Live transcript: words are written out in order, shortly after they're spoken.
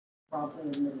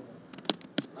promptly admitted it.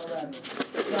 11.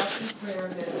 Fasting, prayer,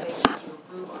 and meditation to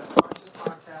improve our conscious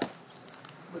contact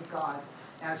with God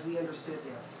as we understood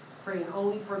Him, praying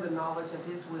only for the knowledge of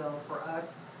His will for us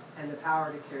and the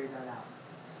power to carry that out.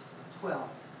 12.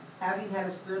 Having had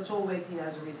a spiritual awakening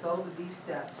as a result of these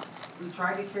steps, we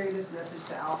try to carry this message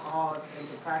to alcoholics and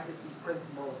to practice these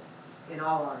principles in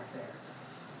all our affairs.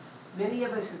 Many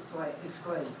of us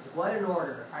exclaim, "What an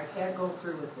order! I can't go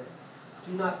through with it."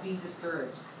 Do not be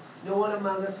discouraged. No one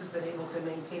among us has been able to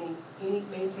maintain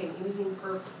anything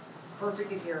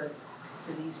perfect adherence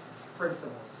to these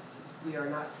principles. We are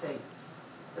not saints.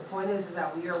 The point is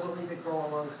that we are willing to grow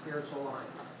along spiritual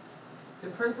lines. The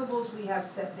principles we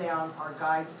have set down are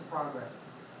guides to progress.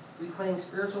 We claim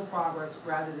spiritual progress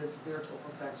rather than spiritual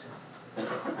perfection.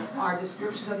 Our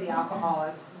description of the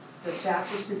alcoholic, the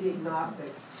chapters to the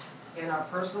agnostic, and our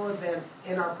personal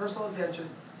adventures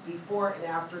before and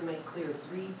after make clear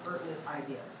three pertinent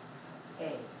ideas.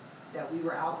 A, that we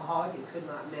were alcoholic and could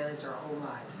not manage our own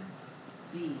lives.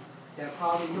 B, that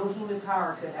probably no human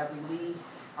power could have relieved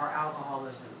our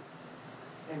alcoholism.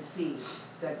 And C,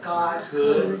 that God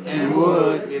could and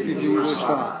would if you would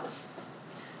stop.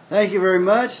 Thank you very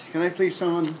much. Can I please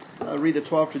someone read the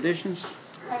 12 traditions?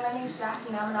 Hi, my name's Jackie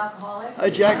and I'm an alcoholic. Hi,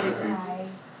 Jackie.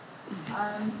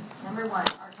 Hi. Number 1,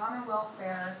 our common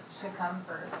welfare should come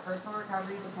first. Personal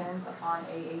recovery depends upon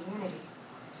AA unity.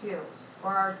 2,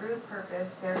 for our group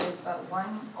purpose, there is but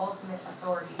one ultimate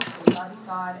authority, a loving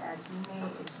God as He may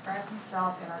express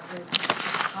Himself in our group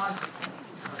constantly.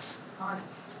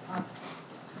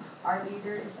 Our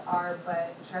leaders are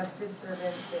but trusted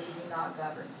servants, they do not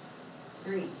govern.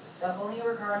 3, the only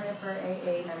requirement for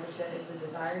AA membership is the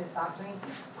desire to stop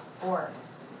drinking. 4,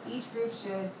 each group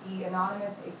should be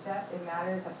anonymous except in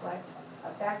matters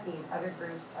affecting other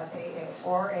groups of AA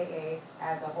or AA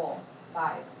as a whole.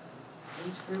 5,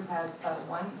 each group has but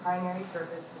one primary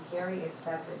purpose, to carry its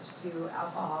message to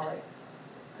alcoholic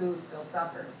who still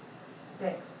suffers.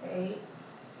 6,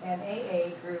 an AA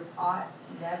group ought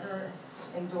never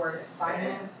endorse,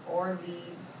 finance, or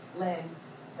lend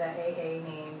the AA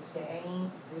name to any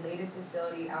related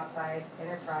facility outside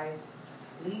enterprise,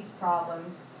 lease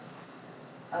problems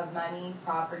of money,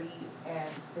 property, and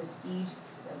prestige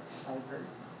to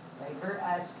divert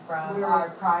us from our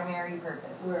primary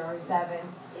purpose.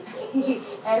 7,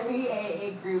 every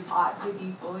AA group ought to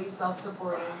be fully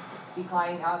self-supporting,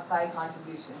 declining outside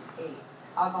contributions. 8,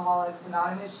 Alcoholics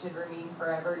Anonymous should remain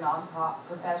forever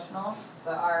non-professional,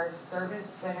 but our service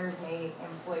centers may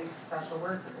employ special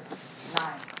workers.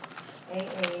 9,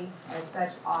 AA as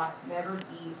such ought never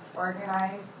be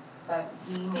organized, but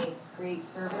we may create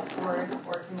service boards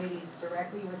or committees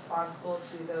directly responsible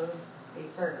to those they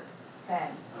serve.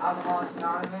 10, Alcoholics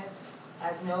Anonymous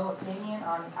has no opinion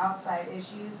on outside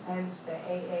issues, hence the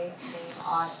AA name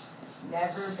ought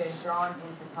never been drawn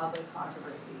into public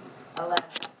controversy. 11,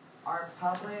 our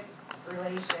public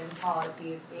relations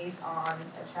policy is based on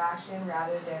attraction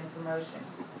rather than promotion.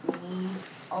 We need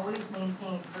always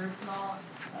maintain personal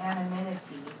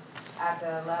anonymity at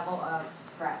the level of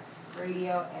press,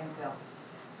 radio, and films.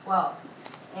 12,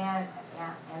 anonymity.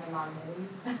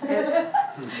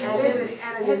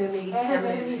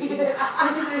 Anonymity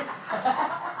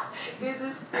is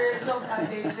the spiritual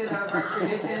foundation of our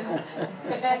traditions,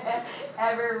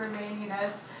 ever remaining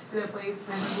us to the place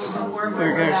principles of formal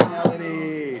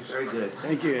personalities. Very good.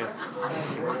 Thank you.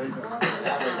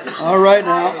 All right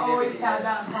now. I always have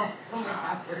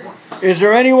that. Is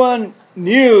there anyone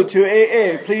new to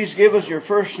AA? Please give us your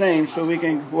first name so we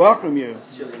can welcome you.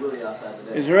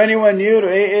 Is there anyone new to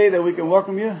AA that we can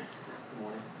welcome you?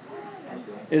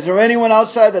 Is there anyone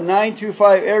outside the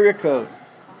 925 area code?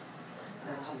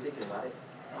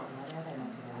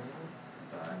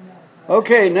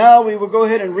 Okay, now we will go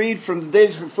ahead and read from the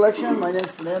day's reflection. My name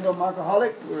is Fernando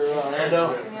Alcoholic. We're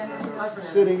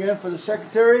sitting in for the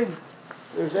secretary.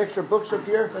 There's extra books up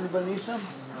here if anybody needs some.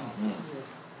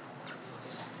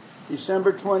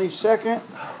 December 22nd.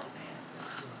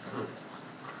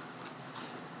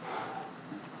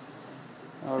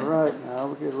 All right, now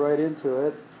we'll get right into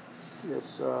it.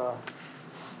 It's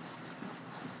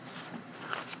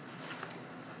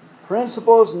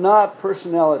principles, not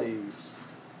personalities.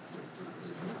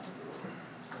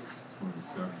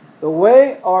 The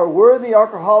way our worthy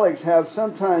alcoholics have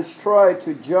sometimes tried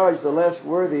to judge the less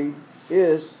worthy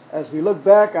is, as we look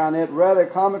back on it, rather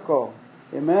comical.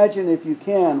 Imagine, if you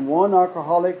can, one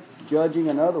alcoholic judging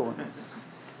another one.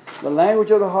 The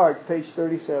Language of the Heart, page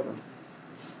 37.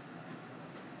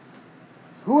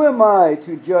 Who am I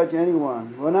to judge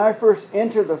anyone? When I first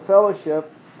entered the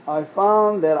fellowship, I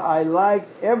found that I liked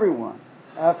everyone.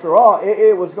 After all,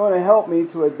 AA was going to help me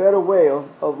to a better way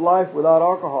of life without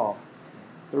alcohol.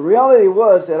 The reality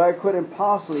was that I couldn't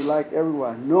possibly like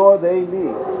everyone, nor they me.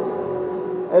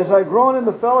 As I grown in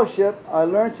the fellowship, I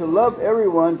learned to love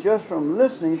everyone just from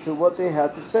listening to what they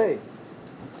had to say.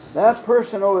 That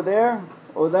person over there,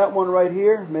 or that one right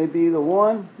here, may be the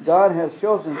one God has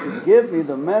chosen to give me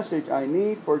the message I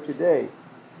need for today.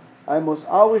 I must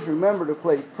always remember to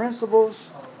place principles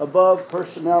above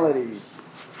personalities.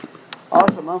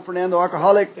 Awesome. I'm Fernando,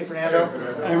 alcoholic. Hey,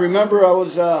 Fernando. I remember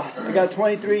I got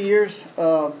 23 years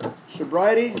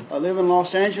sobriety. I live in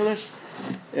Los Angeles,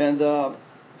 and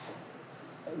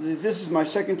this is my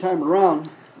second time around.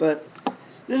 But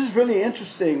this is really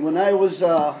interesting. When I was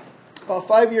about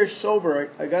 5 years sober,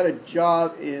 I got a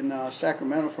job in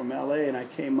Sacramento from LA, and I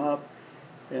came up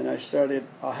and I started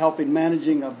helping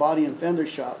managing a body and fender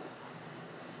shop.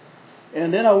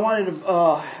 And then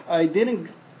I didn't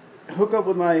hook up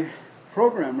with my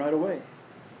program right away.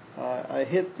 I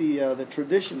hit the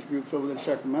Traditions groups over there in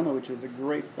Sacramento, which is a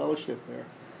great fellowship there.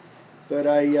 But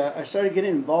I started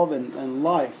getting involved in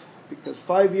life because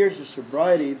 5 years of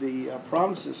sobriety, the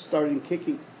promises started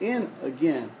kicking in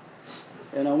again.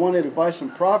 And I wanted to buy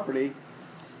some property.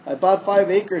 I bought 5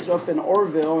 acres up in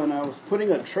Orville, and I was putting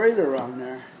a trailer around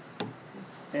there.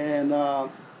 And,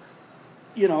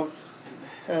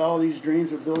 had all these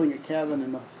dreams of building a cabin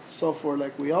and so forth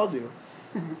like we all do.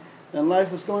 And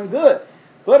life was going good.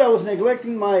 But I was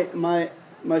neglecting my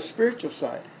spiritual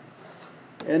side.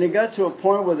 And it got to a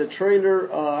point where the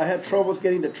trailer, I had troubles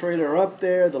getting the trailer up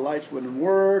there. The lights wouldn't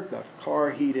work. The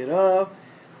car heated up.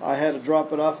 I had to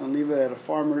drop it off and leave it at a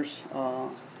farmer's.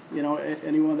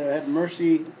 Anyone that had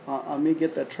mercy on me,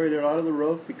 get that trailer out of the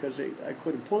road because I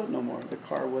couldn't pull it no more. The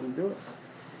car wouldn't do it.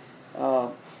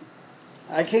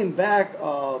 I came back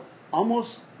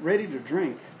almost ready to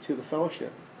drink to the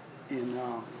fellowship in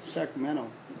Sacramento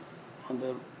on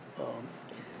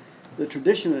the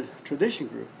tradition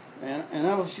group, and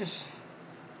I was just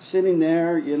sitting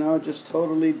there, just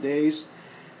totally dazed.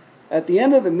 At the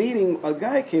end of the meeting, a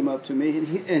guy came up to me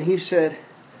and he said,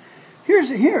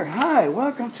 "Hi,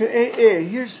 welcome to AA.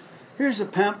 Here's a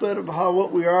pamphlet about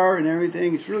what we are and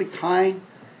everything. It's really kind."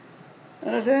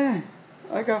 And I said,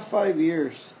 "I got 5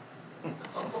 years."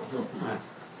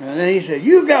 And then he said,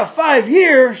 "You got 5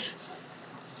 years?"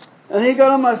 And he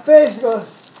got on my face and goes,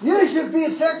 "You should be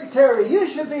a secretary. You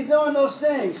should be doing those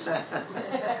things." And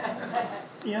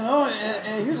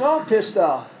he was all pissed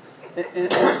off.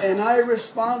 And I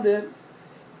responded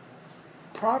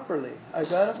properly. I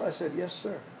got up, I said, "Yes,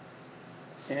 sir."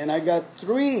 And I got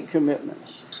 3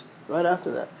 commitments right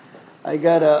after that.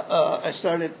 I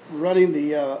started running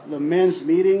the men's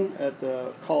meeting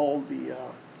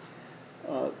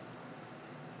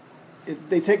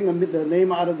they've taken the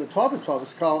name out of the 12 and 12.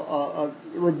 It's called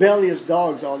Rebellious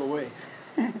Dogs All the Way.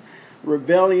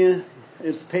 Rebellion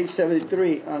is page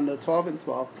 73 on the 12 and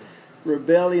 12.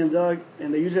 Rebellion dog,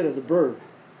 and they use it as a verb.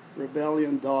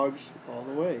 Rebellion Dogs All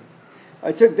the Way.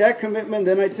 I took that commitment.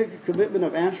 Then I took a commitment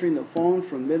of answering the phone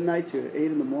from midnight to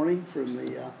 8 in the morning.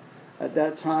 At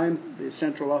that time, the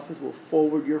central office will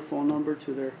forward your phone number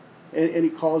to any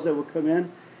calls that will come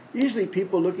in. Usually,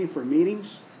 people looking for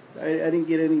meetings. I didn't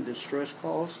get any distress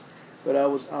calls, but I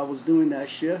was doing that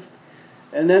shift.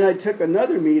 And then I took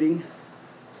another meeting.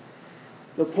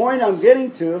 The point I'm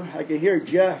getting to, I can hear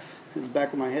Jeff in the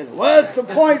back of my head. "What's the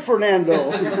point,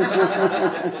 Fernando?"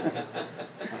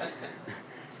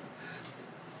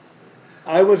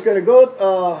 I was going to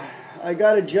go. I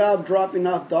got a job dropping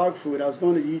off dog food. I was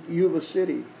going to Yuba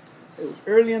City. It was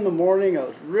early in the morning. I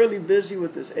was really busy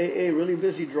with this AA, really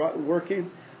busy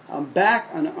working. I'm back,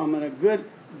 and I'm in a good.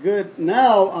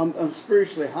 Now I'm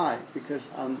spiritually high because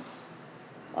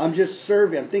I'm just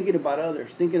serving. I'm thinking about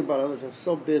others. I'm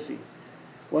so busy.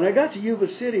 When I got to Yuba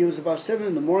City, it was about 7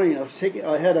 in the morning.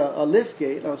 I had a lift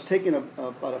gate. I was taking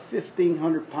about a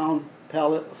 1,500-pound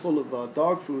pallet full of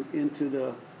dog food into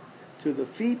the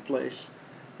feed place.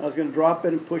 I was going to drop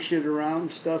it and push it around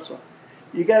and stuff. So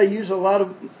you got to use a lot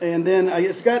of. And then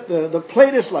it's got the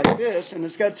plate is like this, and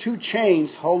it's got 2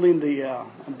 chains holding the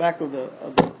back of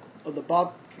the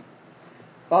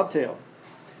bobtail.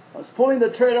 I was pulling the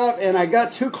trailer off, and I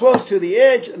got too close to the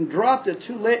edge and dropped it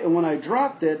too late. And when I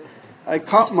dropped it, I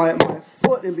caught my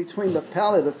foot in between the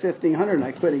pallet of 1,500, and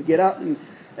I couldn't get out, and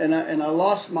I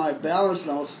lost my balance,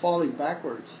 and I was falling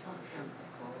backwards.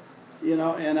 And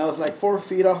I was like 4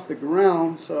 feet off the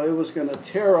ground, so it was going to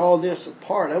tear all this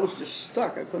apart. I was just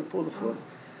stuck. I couldn't pull the foot.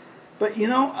 But,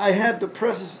 I had the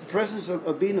presence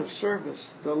of being of service,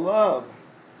 the love.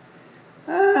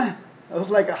 I was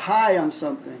like a high on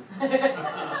something.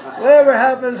 Whatever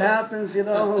happens, happens,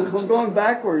 I'm going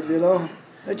backwards,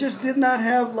 I just did not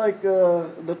have like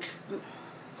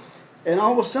and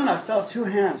all of a sudden I felt two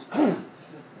hands, boom,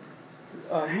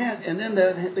 hand, and then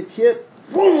the kid,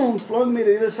 boom, flung me to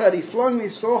the other side. He flung me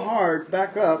so hard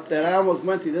back up that I almost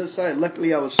went to the other side.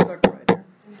 Luckily, I was stuck right there.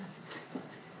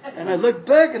 And I looked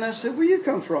back and I said, "Where you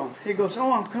come from?" He goes,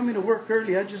 "Oh, I'm coming to work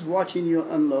early. I'm just watching you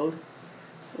unload."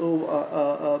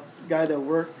 Oh, guy that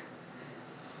worked.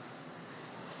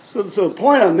 So the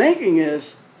point I'm making is.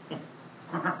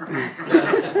 Can't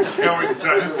wait to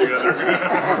try this together.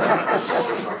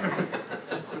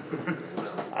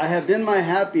 I have been my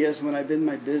happiest when I've been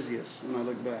my busiest when I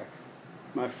look back.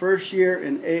 My first year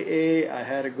in AA, I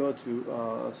had to go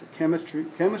to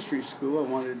chemistry school. I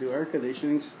wanted to do air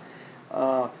conditionings.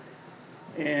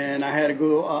 And I had to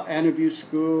go interview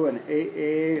school and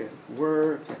AA,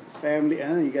 work, and family,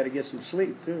 and then you got to get some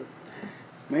sleep too.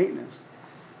 Maintenance.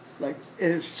 Like,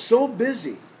 it's so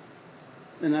busy.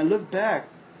 And I look back,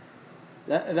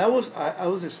 that was I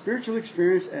was a spiritual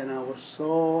experience, and I was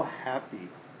so happy,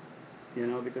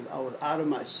 because I was out of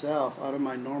myself, out of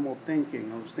my normal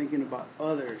thinking. I was thinking about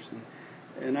others,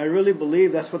 and I really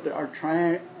believe that's what our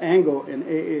triangle in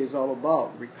AA is all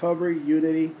about: recovery,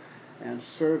 unity, and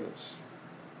service.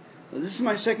 Now, this is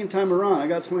my second time around. I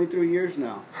got 23 years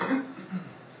now.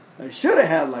 I should have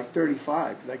had like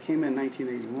 35 because I came in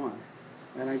 1981.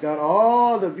 And I got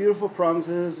all the beautiful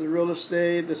promises, the real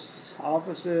estate, the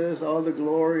offices, all the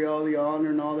glory, all the honor,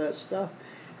 and all that stuff.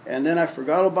 And then I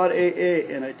forgot about AA,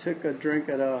 and I took a drink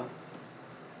at a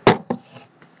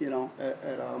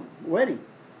wedding.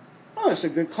 Oh, it's a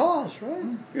good cause, right?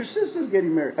 Your sister's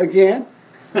getting married again,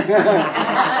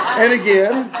 and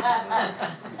again,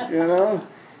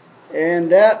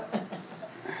 And that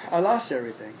I lost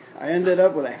everything. I ended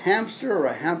up with a hamster or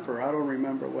a hamper. I don't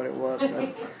remember what it was,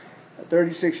 but. At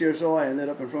 36 years old, I ended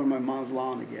up in front of my mom's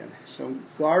lawn again. Some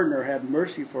gardener had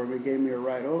mercy for me, gave me a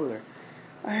ride over there.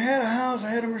 I had a house, I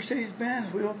had a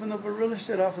Mercedes-Benz. We opened up a real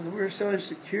estate office. We were selling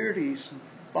securities,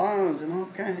 bonds, and all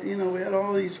kinds. We had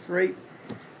all these great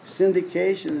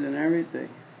syndications and everything.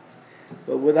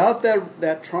 But without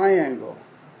that triangle,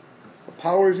 the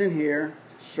power's in here,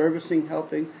 servicing,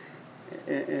 helping,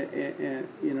 and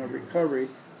recovery.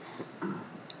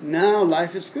 Now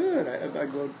life is good. I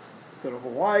go to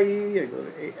Hawaii,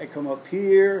 I come up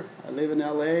here, I live in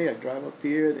LA, I drive up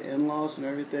here, the in-laws and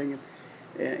everything,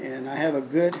 and I have a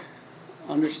good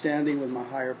understanding with my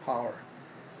higher power.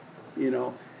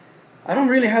 I don't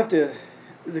really have to,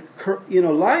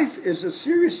 life is a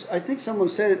serious, I think someone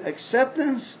said it,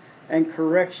 acceptance and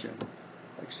correction.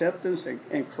 Acceptance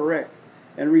and correct.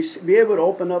 And be able to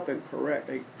open up and correct,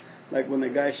 like when the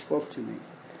guy spoke to me.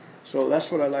 So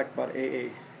that's what I like about AA.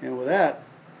 And with that,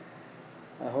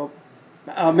 I hope.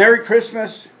 Merry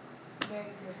Christmas. Merry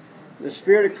Christmas. The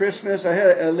spirit of Christmas. I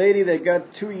had a lady that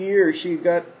got 2 years. She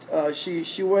got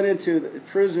she went into the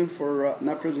prison for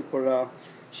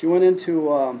she went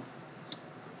into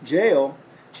jail.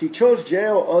 She chose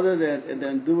jail other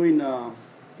than doing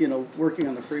working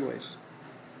on the freeways.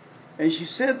 And she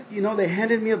said, they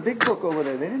handed me a big book over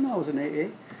there. They didn't know I was an AA.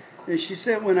 And she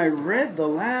said, when I read the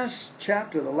last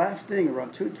chapter, the last thing,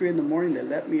 around 2 or 3 in the morning, they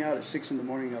let me out at 6 in the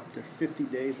morning up to 50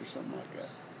 days or something like that.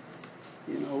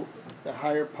 The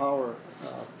higher power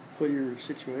put in her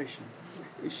situation.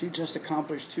 She just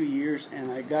accomplished 2 years,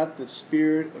 and I got the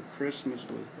spirit of Christmas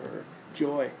with her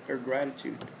joy, her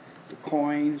gratitude, the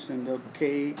coins and the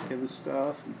cake and the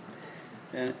stuff,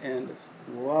 and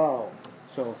wow.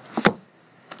 So,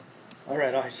 all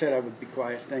right, I said I would be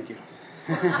quiet. Thank you.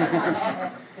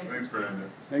 Thanks, Brandon.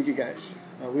 Thank you, guys.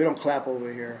 We don't clap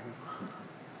over here.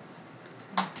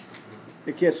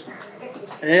 The kids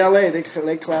in LA, they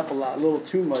clap a lot, a little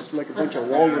too much, like a bunch of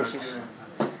walruses.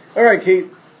 All right,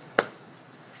 Keith.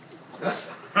 Keith,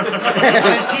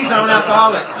 I'm an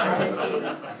alcoholic.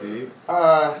 Keith.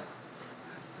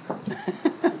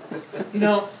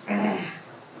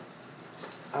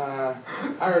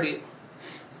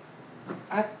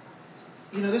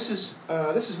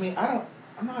 This is me.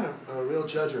 I'm not a real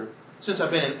judger since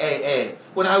I've been in AA.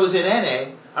 When I was in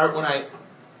NA, I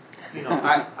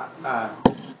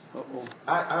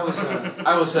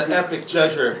was an epic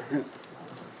judger,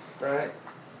 right?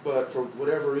 But for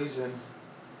whatever reason,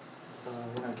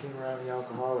 when I came around the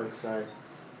alcoholics, I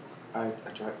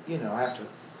tried.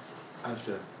 I have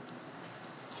to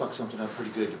fuck something up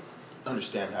pretty good to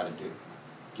understand how to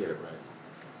get it right.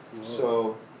 Whoa.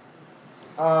 So,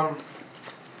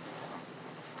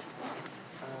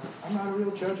 I'm not a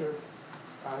real judger.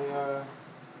 I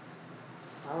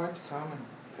like to come and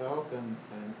help, and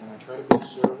I try to be of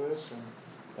service,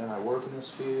 and I work in this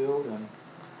field, and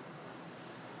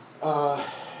I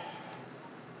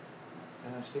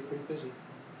stay pretty busy.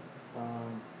 I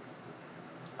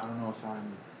don't know if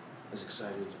I'm as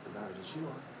excited about it as you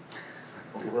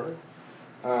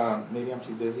are. Maybe I'm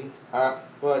too busy.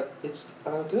 But it's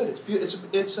good.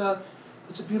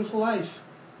 It's a beautiful life.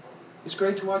 It's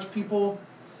great to watch people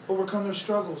overcome their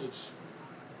struggles.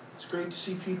 It's great to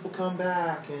see people come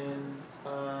back, and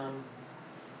I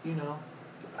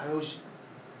always.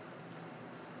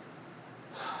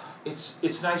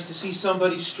 It's nice to see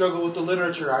somebody struggle with the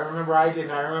literature. I remember I did,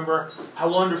 and I remember how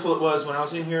wonderful it was when I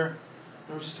was in here.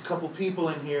 There was just a couple people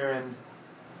in here and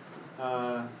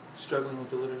struggling with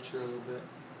the literature a little bit.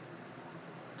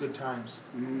 Good times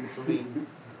for me.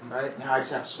 Right now, I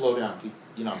just have to slow down. Keep,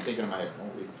 I'm thinking in my head.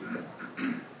 Won't read people.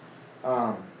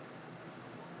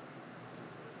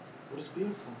 But it's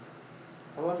beautiful.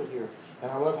 I love it here,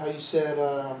 and I love how you said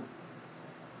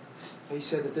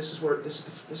that this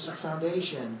is our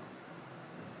foundation.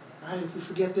 Right? If we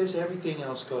forget this, everything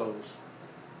else goes.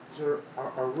 These are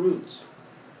our roots,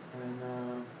 and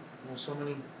so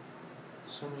many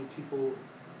people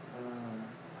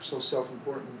are so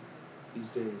self-important these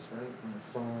days, right? On their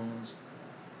phones,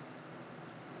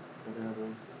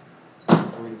 whatever.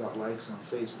 Worried about likes on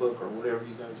Facebook or whatever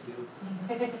you guys do.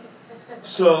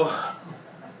 So,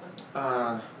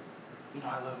 I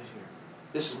love it here.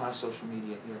 This is my social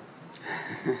media here.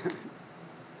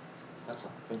 That's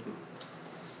all. Thank you.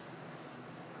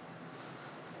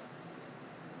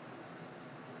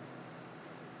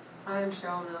 Hi, I'm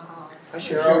Cheryl Millhall. Hi,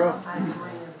 Cheryl. Hi, good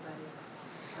morning, everybody.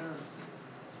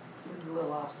 This is a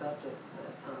little off subject,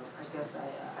 but I guess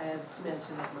I had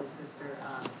mentioned that my sister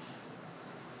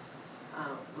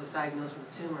was diagnosed with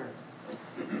a tumor,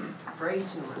 brain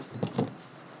tumor,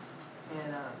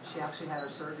 and she actually had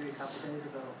her surgery a couple days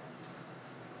ago.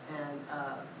 And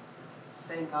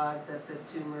thank God that the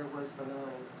tumor was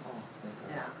benign. Oh, thank God.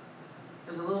 Yeah.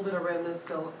 There's a little bit of remnant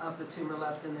still of the tumor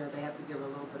left in there. They have to give her a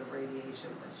little bit of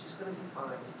radiation, but she's going to be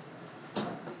fine.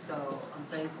 So I'm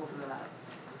thankful for that.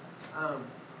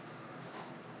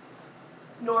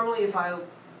 Normally, if I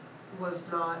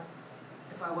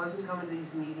wasn't coming to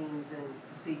these meetings and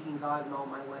seeking God in all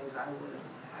my ways, I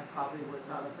probably would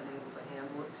not have been able to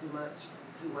handle it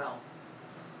too well.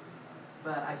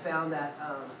 But I found that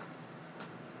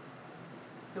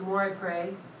the more I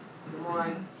pray, the more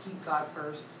I keep God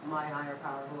first, my higher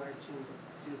power, who I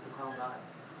choose to call God.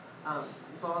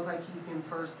 As long as I keep Him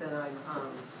first, then I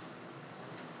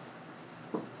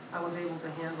was able to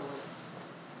handle it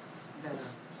better.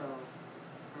 So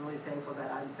I'm really thankful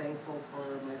that I'm thankful for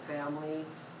my family.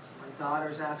 My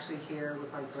daughter's actually here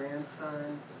with my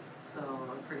grandson, so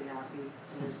I'm pretty happy.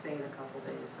 And they're staying a couple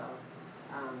days, so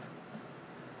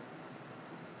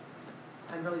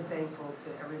I'm really thankful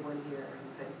to everyone here.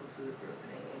 I'm thankful to the group in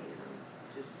AA, and I'm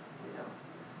just,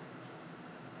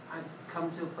 I've come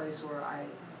to a place where I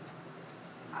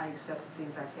accept the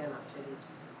things I cannot change.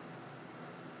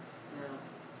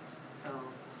 So,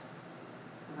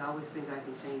 because I always think I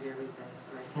can change everything,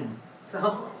 but I can't.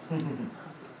 So,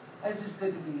 it's just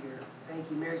good to be here. Thank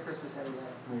you. Merry Christmas,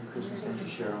 everybody. Merry Christmas. Thank you,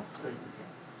 Cheryl.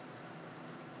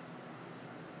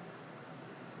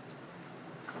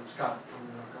 I'm Scott.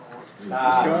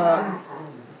 Scott.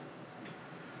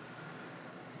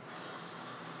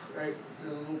 Right,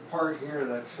 there's a little part here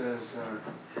that says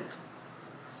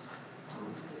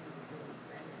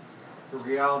the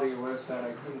reality was that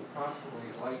I couldn't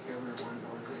possibly like everyone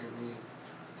nor they me,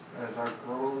 as I've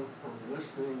grown from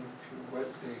listening to what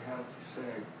they had to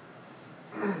say.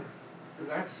 And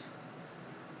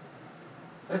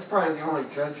that's probably the only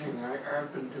judging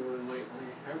I've been doing lately.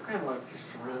 I've kind of like just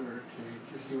surrendered to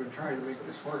just even trying to make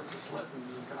this work, just letting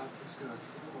God just go.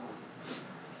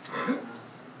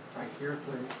 I hear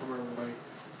things from everybody.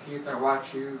 Keith, I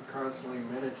watch you constantly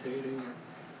meditating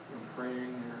and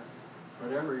praying or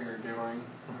whatever you're doing.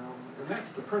 And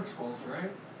that's the principles,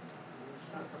 right?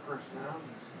 It's not the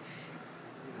personalities.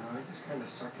 I just kind of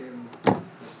suck in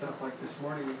the stuff like this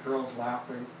morning, the girls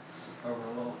laughing over a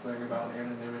little thing about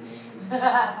anonymity and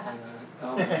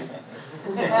but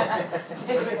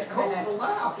it's cool to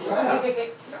laugh. Yeah.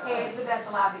 Hey, it's the best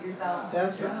to laugh at yourself.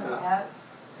 That's right. Yep.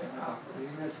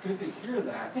 Yeah, it's good to hear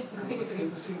that. It's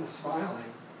good to see them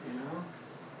smiling,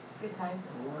 Good times.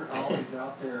 We weren't always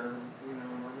out there, in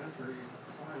our misery,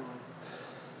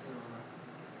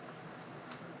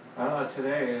 smiling.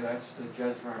 Today, that's the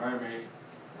judgment I made.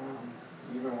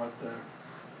 Even with the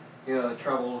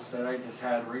troubles that I just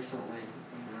had recently,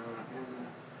 and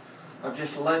I've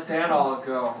just let that all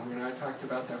go. I talked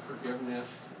about that forgiveness.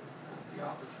 The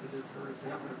opposite is the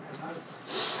resentment, and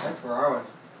that's where I was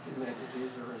in that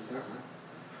disease of resentment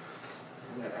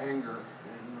and that anger,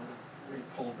 and it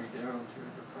pulled me down to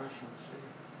a depression.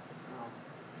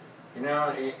 See, You know,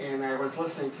 and I was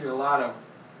listening to a lot of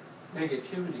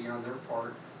negativity on their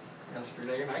part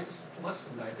yesterday, and I just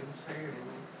listened. I didn't say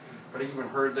anything. But I even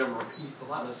heard them repeat a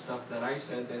lot of stuff that I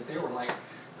said that they were like,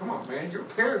 come on, man, you're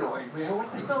paranoid, man.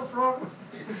 What the hell's wrong with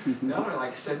you? Now they're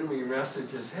like sending me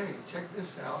messages, hey, check this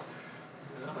out.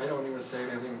 You know, I don't even say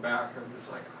anything back. I'm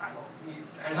just like, I don't need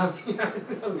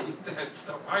that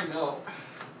stuff. I know.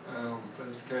 But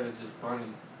it's kind of just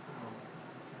funny.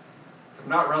 I'm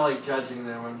not really judging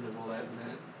them. I'm just letting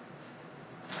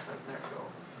that go.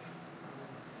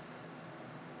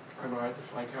 I know. I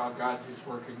just like how God's just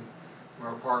working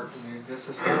our part. And just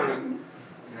this morning,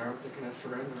 you know, I'm thinking of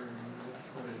surrender, and that's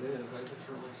what it is. I just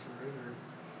really surrendered.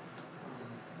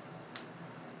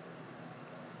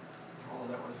 All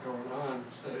that was going on,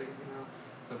 say, you know,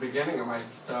 the beginning of my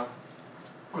stuff,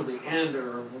 or the end,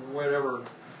 or whatever.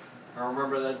 I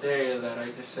remember that day that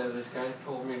I just said, this guy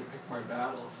told me to pick my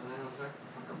battles, and I was like,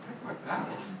 fucking pick my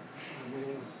battles. I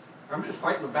mean, I'm just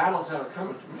fighting the battles that are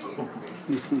coming to me. I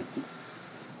mean,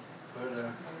 but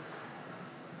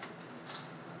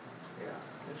yeah,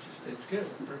 it's good.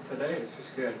 For today, it's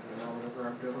just good. You know, whatever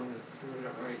I'm doing it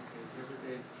right. Because every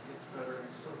day it gets better. I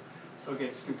still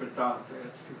get stupid thoughts. I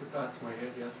had stupid thoughts in my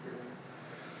head yesterday.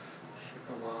 Shook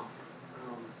them off.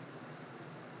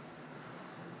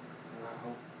 And I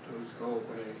hope those go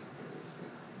away.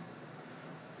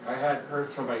 I had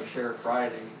heard somebody share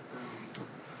Friday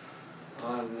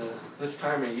on this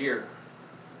time of year.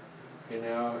 You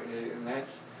know, and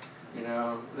that's, you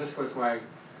know, this was my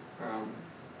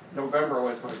November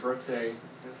was my birthday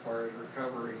as far as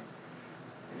recovery,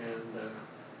 and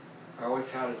I always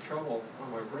had trouble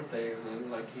on my birthday, and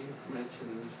then like he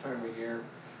mentioned this time of year,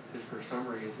 just for some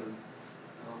reason,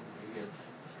 it gets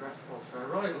stressful. So I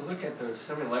really look at those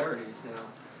similarities now.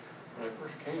 When I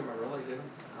first came, I really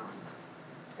didn't.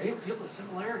 I didn't feel the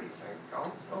similarities. I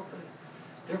always felt the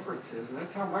differences, and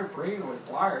that's how my brain was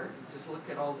wired. You just look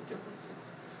at all the differences.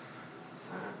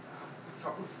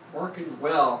 Something's working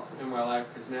well in my life,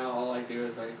 because now all I do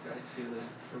is I see the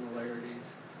similarities,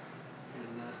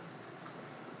 and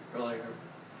really I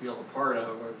feel a part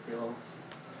of. I feel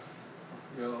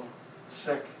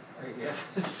sick, I guess.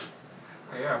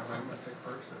 I am. I'm a sick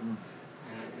person,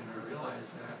 and I realize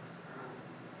that.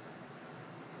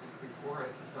 Before I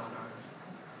just thought I was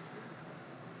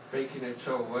faking it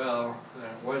so well that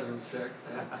I wasn't sick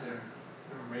that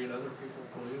made other people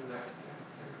believe that.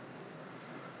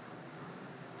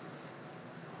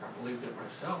 I believed it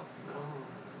myself. No.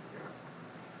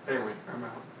 Yeah. Anyway, I'm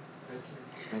out. Thank you.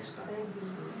 Thanks, Scott.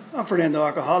 I'm Fernando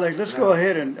Alcoholic. Let's go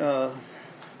ahead and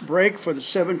break for the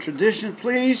 7 tradition,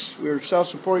 please. We're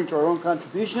self-supporting to our own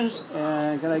contributions.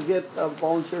 And can I get a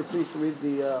volunteer, please, to read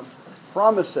the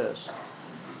promises?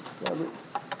 That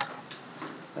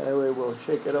way we'll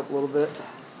shake it up a little bit.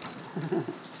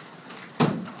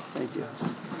 Thank you.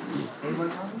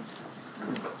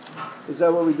 Is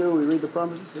that what we do? We read the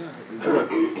promises? Yeah, you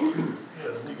got it.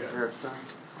 Eric's done.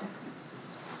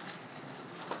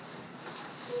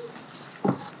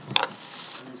 My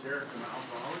name's Eric. I'm an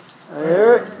alcoholic.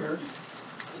 Eric.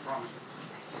 Promises.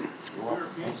 We are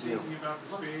thinking about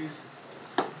this phase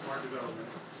of our development.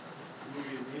 We will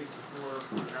be amazed before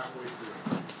we're halfway through.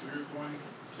 We are going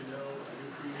to know a new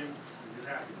freedom and new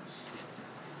happiness.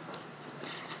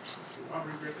 We will not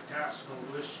regret the past nor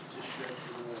wish to shed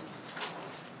the old.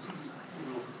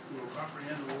 We will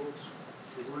comprehend the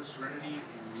word serenity,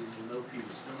 and we will know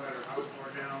peace. No matter how far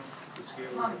down the scale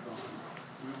we have gone,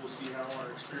 we will see how our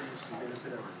experience can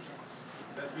benefit others.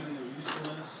 That feeling of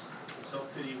usefulness and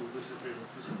self-pity will disappear.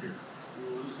 We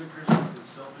will lose interest in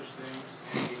selfish things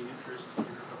and gain interest in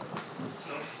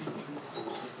self-seeking will slip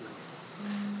away.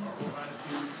 Our whole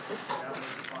attitude now is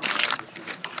upon God will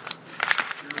change.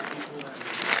 Fewer people and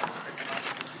economic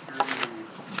insecurity will leave.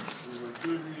 We will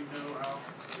intuitively know how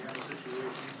to handle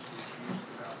situations and choose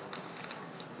to battle us.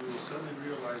 We will suddenly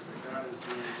realize that God is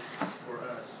doing for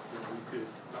us what we could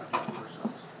not do for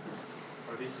ourselves.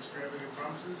 Are these extravagant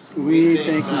promises? We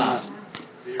think not.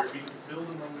 They are being fulfilled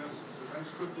among us, sometimes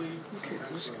quickly,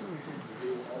 sometimes slowly. They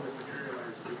will always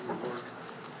materialize if we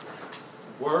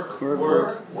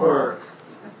work.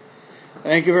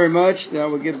 Thank you very much. Now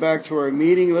we'll get back to our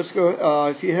meeting. Let's go.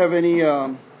 If you have any,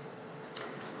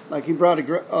 like he brought a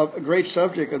great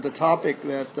subject of the topic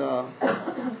that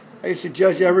I used to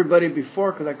judge everybody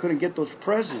before because I couldn't get those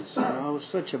presents. You know, it was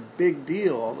such a big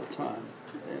deal all the time,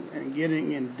 and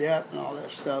getting in debt and all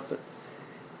that stuff. But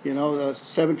you know, the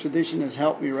 7 tradition has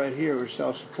helped me right here. We're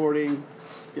self-supporting.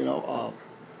 You know,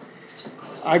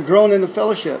 I've grown in the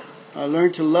fellowship. I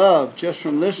learned to love just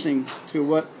from listening to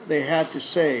what they had to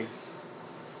say.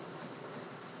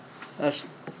 That's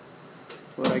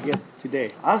what I get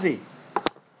today. Ozzy. Yeah,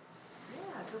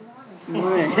 good morning. Good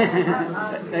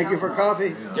morning. Thank you for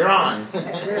coffee. You're on.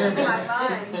 My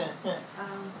mind.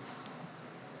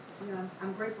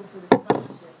 I'm grateful for this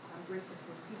fellowship. I'm grateful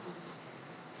for people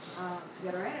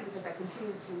that are in it because I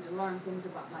continuously to learn things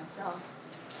about myself.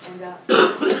 And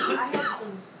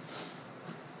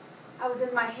I was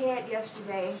in my head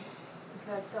yesterday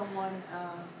because someone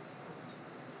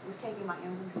was taking my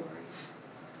inventory,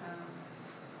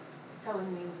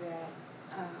 telling me that,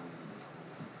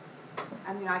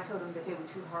 I told them that they were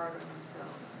too hard on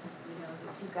themselves.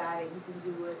 That you got it, you can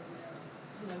do it,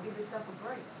 give yourself a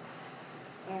break.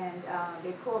 And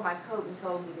they pulled my coat and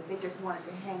told me that they just wanted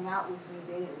to hang out with me.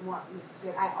 They didn't want me,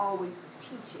 that I always was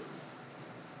teaching.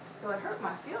 So it hurt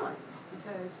my feelings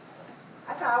because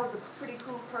I thought I was a pretty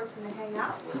cool person to hang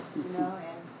out with, and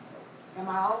am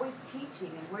I always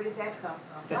teaching, and where did that come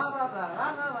from? Blah, blah, blah,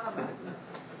 blah, blah, blah, blah.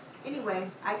 Anyway,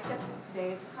 I accepted it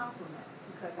today as a compliment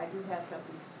because I do have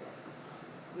something to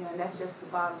say. And that's just the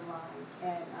bottom line.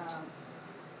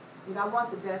 And, I want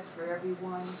the best for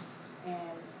everyone.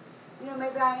 And,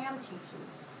 maybe I am teaching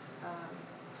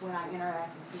when I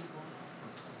interact with people.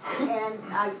 And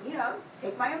I,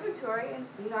 take my inventory and,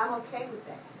 I'm okay with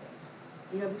that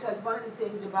today. Because one of the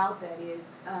things about that is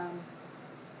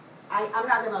I'm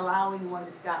not going to allow anyone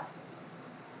to stop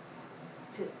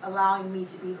allowing me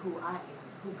to be who I am,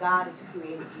 who God has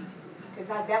created me to be.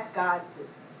 Because that's God's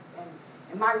business.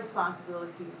 And my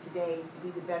responsibility today is to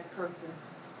be the best person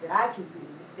that I can be,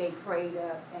 to stay prayed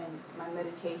up and my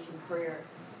meditation prayer,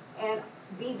 and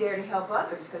be there to help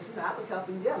others. Because, I was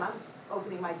helping them. I'm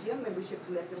opening my gym membership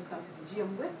to let them come to the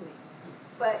gym with me.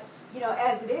 But,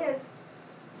 as it is,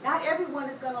 not everyone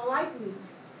is going to like me.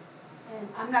 And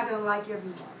I'm not going to like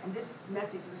everyone. And this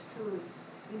message was truly,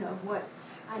 what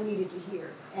I needed to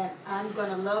hear. And I'm going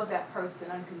to love that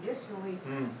person unconditionally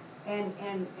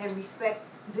and respect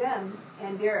them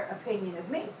and their opinion of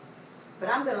me. But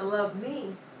I'm going to love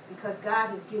me because God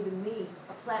has given me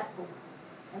a platform.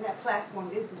 And that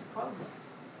platform is this program.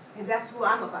 And that's who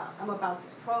I'm about. I'm about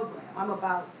this program. I'm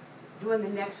about doing the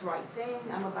next right thing.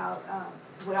 I'm about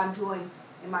what I'm doing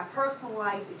in my personal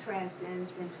life. It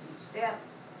transcends into the steps.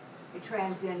 It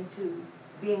transcends into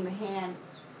being the hand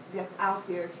that's out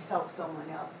there to help someone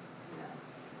else.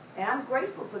 And I'm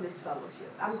grateful for this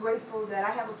fellowship. I'm grateful that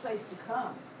I have a place to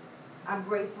come. I'm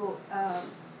grateful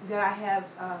that I have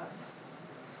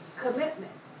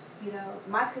commitments.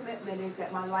 My commitment is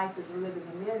that my life is a living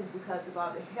amends because of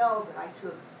all the hell that I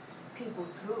took people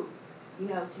through.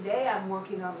 Today I'm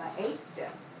working on my 8th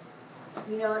step.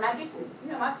 And I get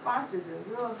to, my sponsors are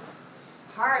real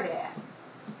hard ass.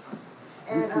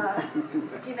 And,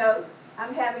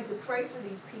 I'm having to pray for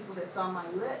these people that's on my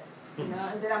list, and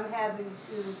then I'm having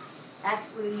to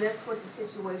actually list what the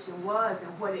situation was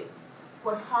and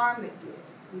what harm it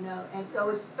did, and so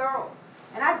it's thorough.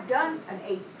 And I've done an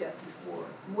 8 step before,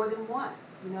 more than once,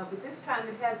 but this time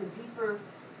it has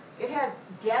it has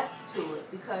depth to it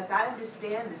because I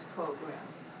understand this program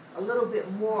a little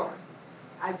bit more.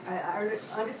 I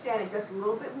understand it just a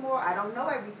little bit more. I don't know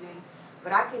everything,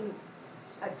 but I can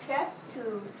attest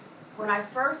to when I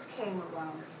first came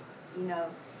around,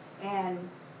 and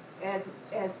as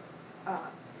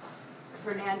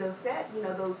Fernando said,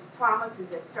 those promises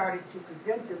that started to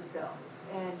present themselves,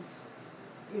 and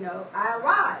I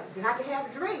arrived, and I could have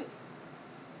a drink,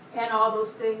 and all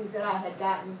those things that I had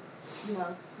gotten,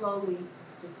 slowly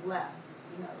just left,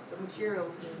 the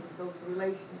material things, those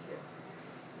relationships,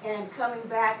 and coming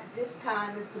back this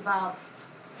time, it's about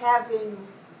having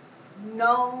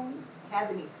known,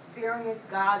 having experienced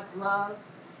God's love,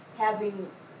 having,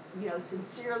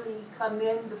 sincerely come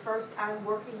in the first time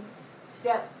working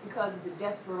steps because of the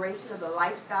desperation of the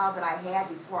lifestyle that I had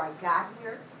before I got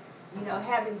here,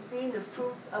 having seen the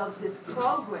fruits of this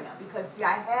program, because, see,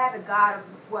 I had a God of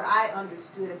what I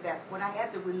understood at that point. I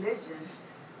had the religion,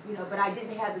 but I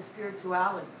didn't have the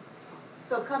spirituality.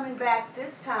 So coming back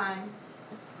this time,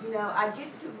 I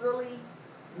get to really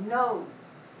know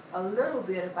a little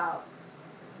bit about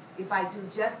if I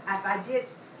did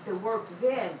the work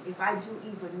then, if I do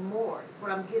even more.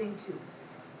 What I'm getting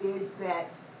to is that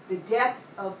the depth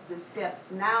of the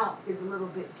steps now is a little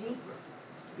bit deeper,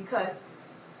 because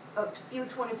a few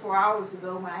 24 hours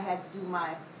ago when I had to do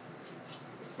my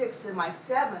 6th and my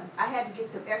 7th, I had to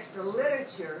get some extra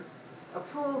literature,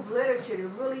 approved literature, to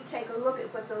really take a look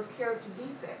at what those character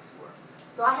defects were.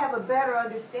 So I have a better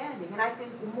understanding, and I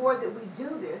think the more that we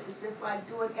do this, it's just like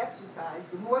doing exercise.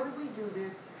 The more that we do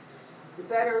this, the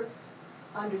better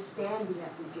understanding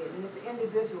that we get. And it's an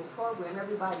individual program.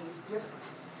 Everybody is different.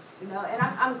 And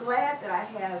I'm glad that I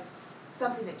have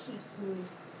something that keeps me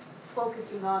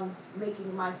focusing on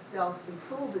making myself,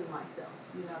 improving myself,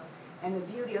 you know. And the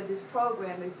beauty of this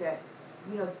program is that,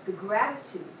 you know, the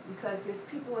gratitude, because there's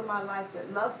people in my life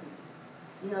that love me.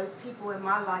 You know, there's people in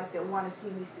my life that want to see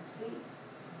me succeed,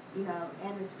 you know,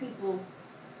 and there's people,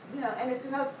 you know, and it's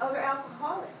other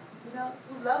alcoholics, you know,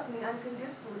 who love me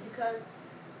unconditionally because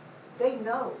they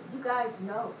know. You guys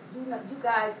know. You know, you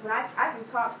guys, when I can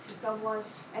talk to someone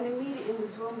and immediately in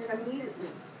these rooms and immediately,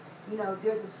 you know,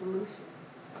 there's a solution.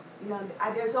 You know,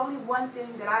 there's only one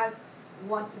thing that I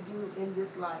want to do in this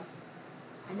life,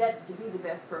 and that's to be the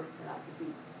best person that I could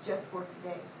be, just for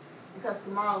today, because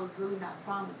tomorrow is really not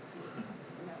promised to us.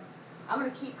 You know, I'm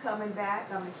going to keep coming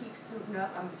back. I'm going to keep suiting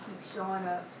up. I'm going to keep showing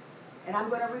up, and I'm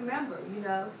going to remember. You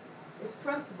know, it's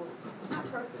principles, not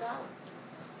personality.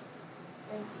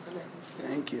 Thank you for letting me.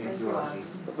 Thank you. Thank you, Lonnie.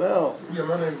 Lavelle. Yeah,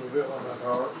 my name is Lavelle. I'm not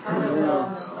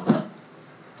hard.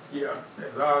 Yeah,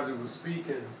 as Ozzy was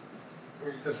speaking,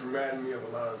 it just reminded me of a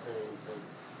lot of things. And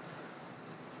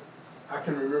I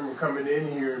can remember coming in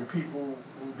here and people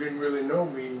who didn't really know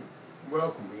me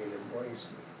welcomed me and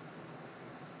embraced me.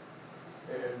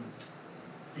 And,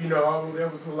 you know, there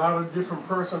was a lot of different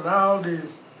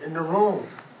personalities in the room,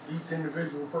 each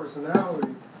individual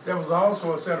personality. There was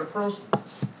also a set of principles.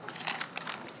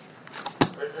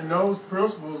 And those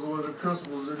principles were the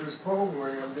principles of this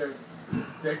program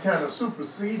that kind of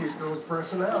superseded those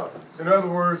personalities. In other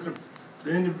words,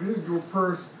 the individual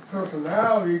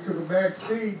personality took a back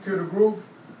seat to the group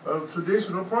of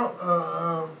traditional.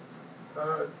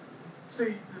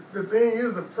 See, the thing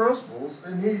is, the principles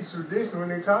in these traditions, when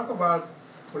they talk about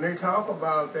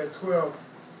that 12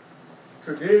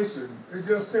 tradition, it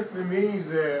just simply means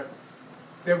that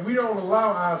we don't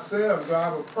allow ourselves,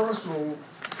 our personal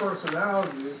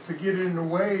personalities, to get in the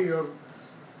way of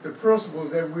the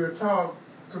principles that we're taught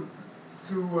to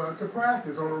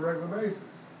practice on a regular basis.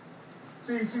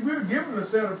 See, we're given a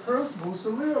set of principles to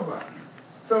live by.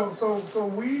 So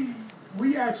we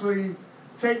actually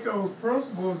take those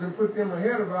principles and put them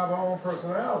ahead of our own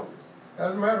personalities.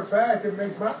 As a matter of fact, it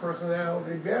makes my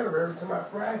personality better every time I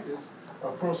practice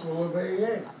a principle of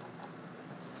AA.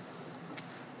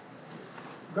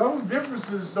 Those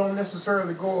differences don't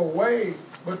necessarily go away,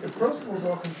 but the principles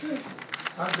are consistent.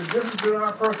 The difference in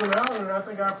our personality, and I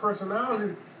think our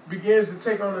personality begins to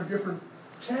take on a different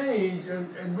change,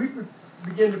 and we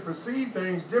begin to perceive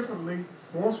things differently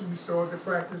once we start to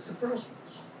practice the principles.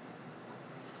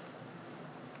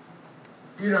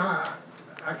 You know,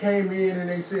 I came in and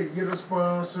they said, get a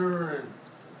sponsor and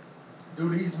do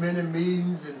these many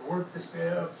meetings and work the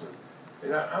steps.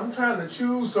 And I'm trying to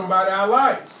choose somebody I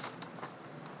like.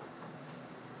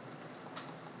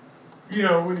 You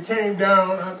know, when it came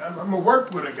down, I'm going to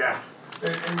work with a guy.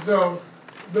 And so,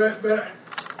 but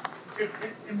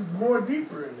it was more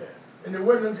deeper in that. And it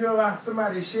wasn't until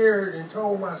somebody shared and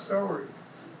told my story,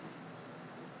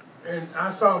 and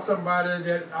I saw somebody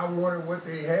that I wanted what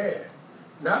they had.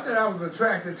 Not that I was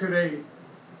attracted to their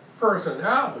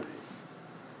personality.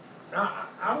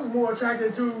 I was more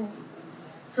attracted to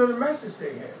the message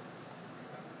they had.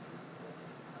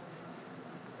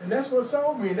 And that's what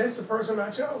sold me, and that's the person I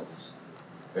chose.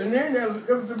 And then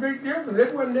there was a big difference.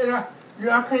 It wasn't that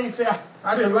I can't say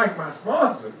I didn't like my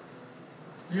sponsor,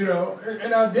 you know,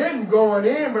 and I didn't going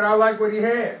in, but I liked what he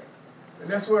had, and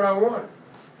that's what I wanted.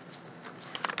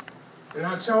 And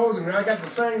I chose him, and I got the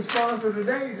same sponsor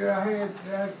today that I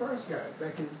had first got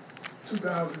back in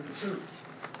 2002.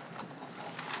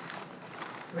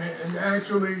 And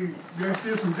actually, there's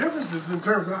still some differences in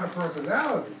terms of our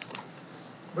personalities,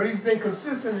 but he's been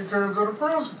consistent in terms of the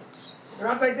principles. And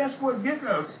I think that's what gets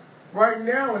us right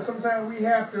now. And sometimes we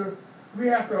have to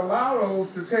allow those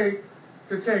to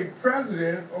take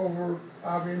precedent over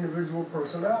our individual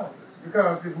personalities.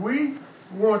 Because if we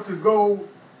want to go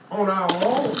on our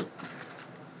own,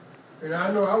 and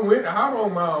I know I went out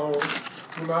on my own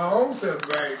with my own set of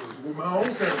values, with my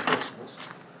own set of principles,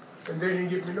 and they didn't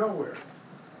get me nowhere.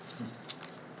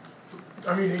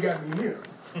 I mean, they got me here.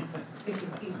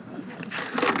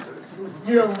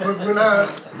 You know, but when I,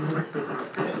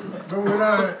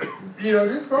 you know,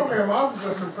 this program offers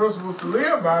us some principles to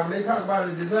live by. When they talk about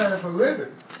a design for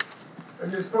living,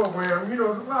 in this program, you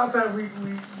know, a lot of times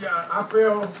I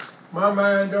feel my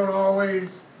mind don't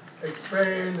always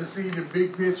expand to see the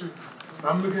big picture.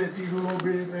 I'm looking at these little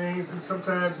bitty things, and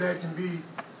sometimes that can be,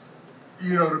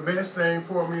 you know, the best thing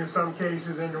for me in some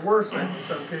cases, and the worst thing in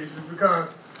some cases,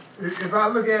 because if I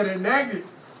look at it in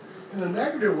a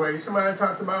negative way, somebody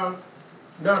talked about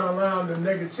not allowing the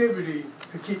negativity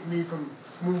to keep me from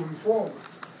moving forward.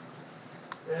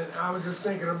 And I was just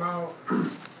thinking about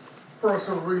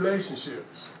personal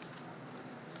relationships.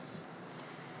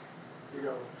 You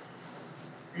know,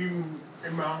 even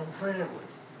in my own family,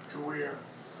 to where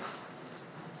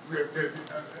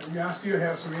I still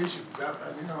have some issues.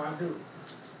 I do.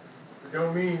 It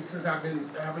don't mean since I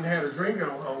haven't had a drink in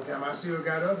a long time, I still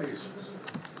got other issues.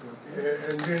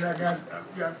 And then I got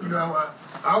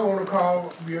I want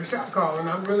to be a shot caller, and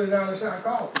I'm really not a shot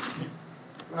caller.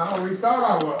 I always thought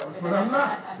I was, but I'm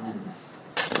not.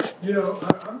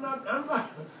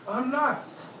 I'm not.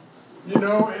 And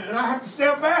I have to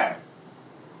step back.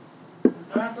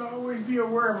 I have to always be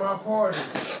aware of my parties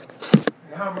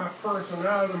and how my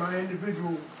personality, my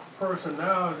individual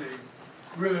personality,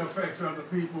 really affects other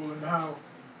people, and how,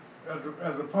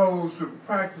 as opposed to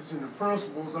practicing the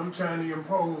principles, I'm trying to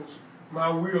impose my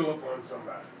will upon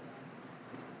somebody.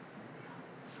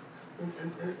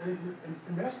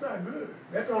 And that's not good.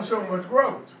 That don't show much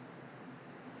growth.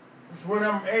 It's when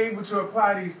I'm able to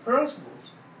apply these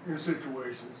principles in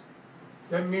situations,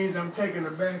 that means I'm taking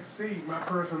a back seat. My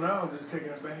personality is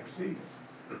taking a back seat.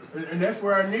 And that's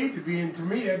where I need to be. And to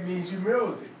me, that means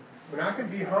humility. When I can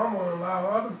be humble and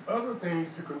allow other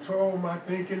things to control my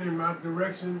thinking and my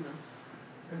direction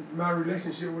and my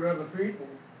relationship with other people,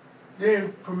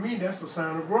 then for me, that's a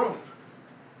sign of growth.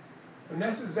 And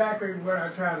that's exactly what I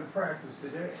try to practice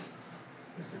today.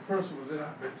 It's the principles that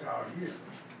I've been taught here.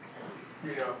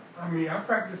 I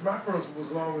practiced my principles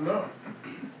long enough.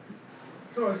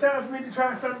 So it's time for me to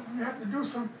try something. You have to do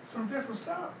some different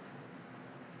stuff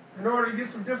in order to get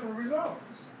some different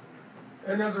results.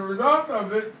 And as a result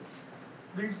of it,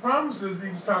 these promises that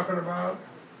he's talking about,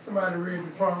 somebody read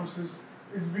the promises,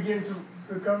 is beginning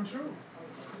to come true.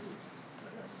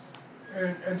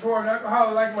 And for an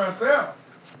alcoholic like myself,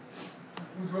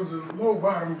 which was a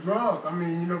low-bottom drunk,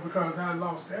 because I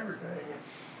lost everything. And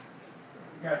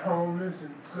got homeless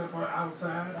and slept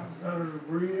outside. I was under the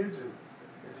bridge and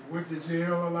went to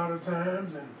jail a lot of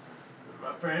times, and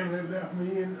my family left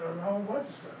me, and a whole bunch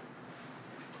of stuff.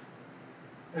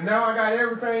 And now I got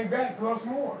everything back plus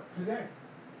more today.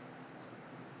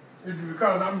 Is it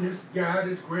because I'm this guy,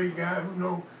 this great guy who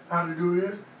knows how to do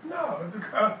this? No, it's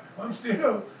because I'm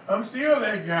still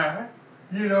that guy,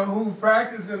 who's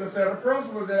practicing a set of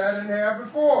principles that I didn't have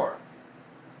before.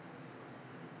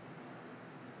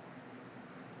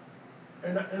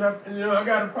 And I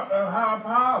got a higher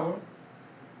power,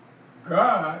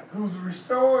 God, who's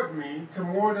restored me to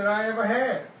more than I ever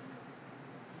had.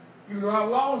 Even though I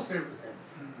lost everything.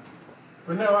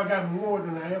 But now I got more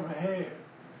than I ever had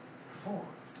before.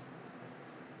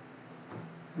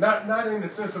 Not in the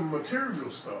sense of material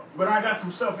stuff, but I got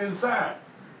some stuff inside.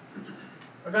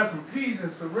 I got some peace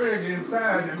and serenity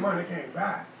inside that money can't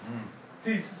buy.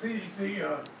 See,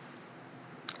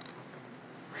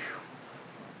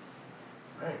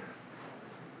 man.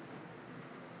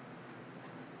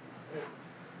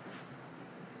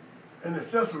 And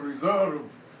it's just a result of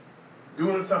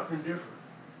doing something different,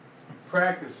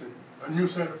 practicing a new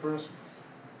set of principles,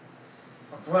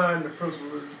 applying the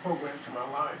principles of this program to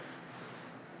my life.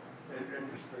 And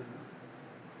it's been,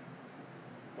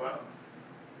 well,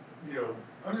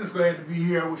 I'm just glad to be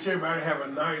here. I wish everybody have a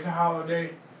nice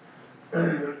holiday.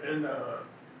 And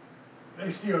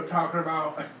they still talking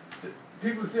about,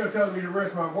 people still telling me to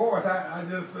rest my voice. I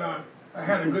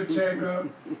had a good checkup.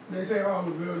 They say, oh,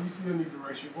 Bill, you still need to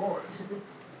rest your voice.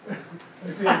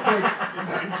 They say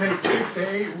it takes 6 to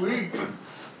 8 weeks.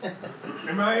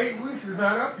 And my 8 weeks is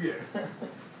not up yet.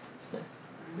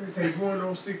 They say during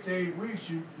those 6 to 8 weeks,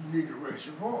 you need to rest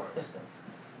your voice.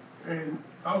 And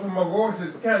although my voice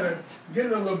is kind of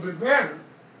getting a little bit better,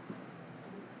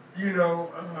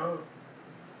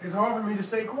 it's hard for me to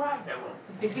stay quiet that long.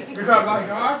 Because like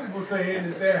Arcee was saying,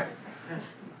 is that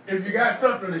if you got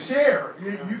something to share,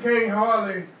 you can't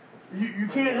hardly, you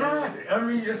can't hide it.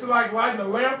 It's like lighting a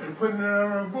lamp and putting it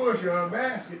on a bush or a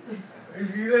basket.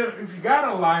 If you got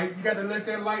a light, you got to let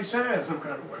that light shine some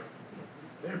kind of way.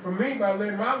 And for me, by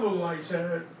letting my little light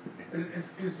shine,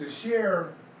 is to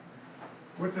share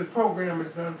what this program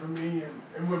has done for me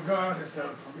and what God has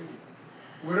done for me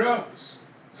with others.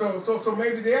 So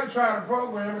maybe they'll try the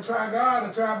program or try God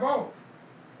or try both.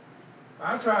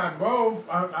 I tried both.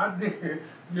 I did,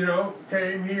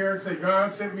 came here and said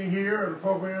God sent me here or the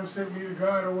program sent me to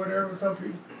God or whatever. Some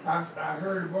people, I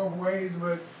heard it both ways,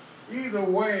 but either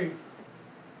way,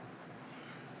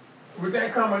 with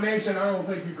that combination, I don't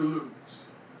think you can lose.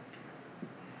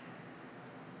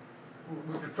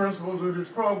 With the principles of this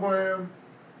program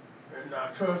and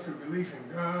our trust and belief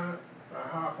in God, our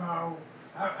higher power,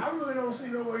 I really don't see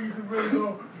no way you could really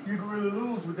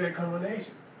lose with that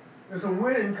combination. It's a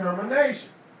winning combination.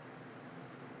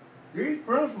 These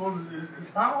principles is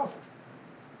powerful.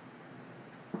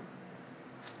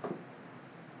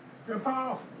 They're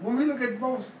powerful. When we look at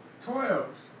both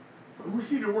 12s, we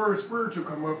see the word spiritual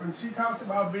come up, and she talked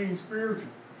about being spiritual.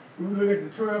 When we look at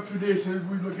the 12 traditions,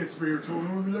 we look at spiritual.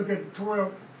 When we look at the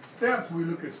 12 steps, we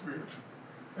look at spiritual.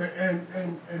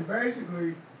 And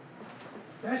basically,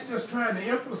 that's just trying to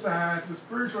emphasize the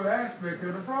spiritual aspect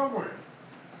of the program.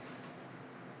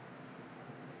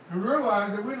 And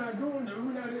realize that we're not doing it.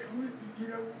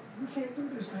 We can't do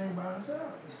this thing by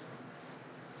ourselves.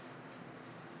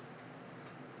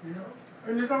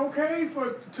 And it's okay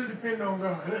to depend on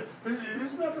God.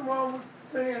 There's nothing wrong with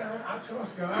saying, I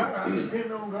trust God, I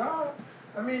depend on God.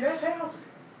 I mean, that's healthy.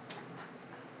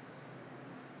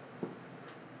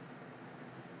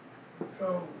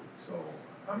 So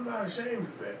I'm not ashamed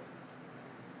of that.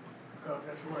 Because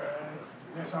that's where I am.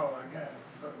 That's all I got.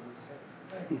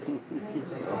 Thank you.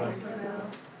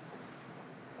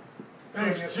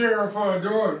 Thanks, Sheriff, for her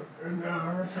daughter, and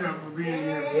herself for being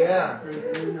here. Yeah.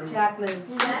 Chaplain.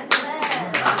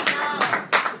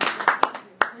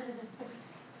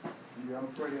 Yeah, I'm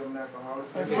Freddie. I'm an alcoholic.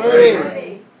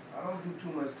 Freddie. I don't do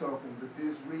too much talking, but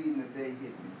this reading today hit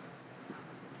me.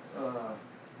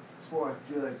 As far as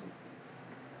judging,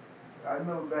 I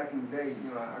remember back in the day,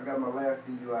 I got my last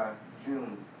DUI last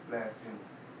June,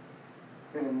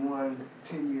 and one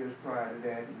 10 years prior to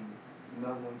that, and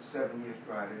another one 7 years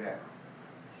prior to that.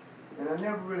 And I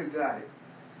never really got it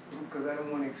because I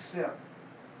didn't want to accept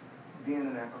being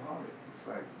an alcoholic. It's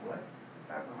like, what?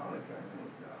 Alcoholic?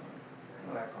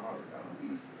 I'm no alcoholic. I don't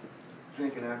be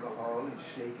drinking alcohol and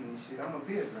shaking and shit. I'm a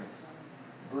beer drinker.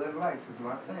 Bud Lights is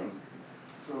my thing.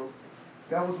 So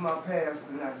that was my past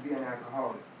to not be an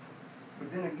alcoholic. But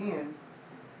then again,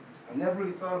 I never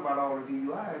really thought about all the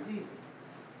DUIs either.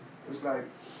 It's like,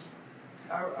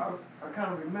 I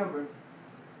kind of remember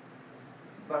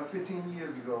about 15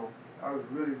 years ago, I was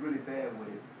really, really bad with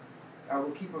it. I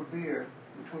would keep a beer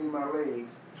between my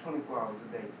legs 24 hours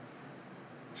a day.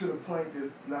 To the point that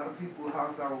a lot of people's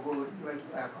house I would go, like,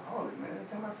 you're alcoholic, man. Every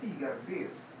time I see you got a beer.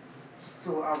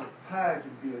 So I would hide the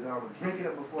beers. I would drink it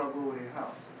up before I go to their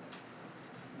house.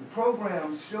 The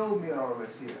program showed me all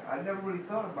this here. I never really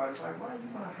thought about it. It's like, why do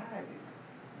you want to hide it?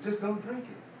 Just don't drink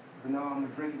it. But no, I'm going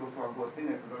to drink it before I go up in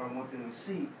there because I don't want them to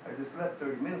see. I just left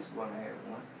 30 minutes ago and I had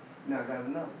one. Now I got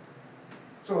another.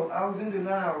 So I was in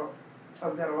denial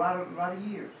of that a lot of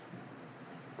years.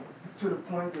 To the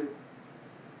point that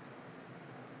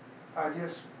I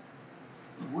just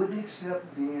wouldn't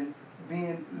accept being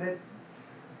let.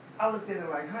 I looked at it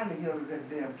like, how in the hell is that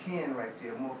damn can right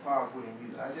there more powerful than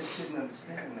you? I just didn't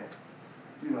understand that.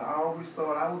 I always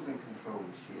thought I was in control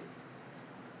of shit.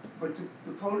 But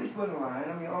the police wasn't lying.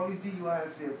 I mean, all these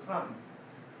DUIs said something.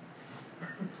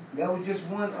 That was just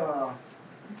one,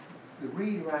 the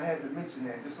reading I had to mention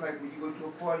that. Just like when you go to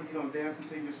a party, you don't dance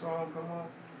until your song come on.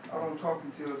 I don't talk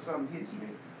until something hits me.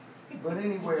 But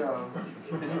anyway,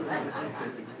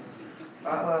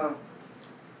 I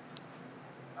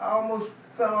almost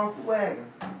fell off the wagon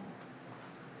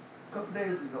a couple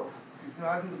days ago.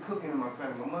 I do the cooking in my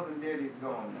family. My mother and daddy is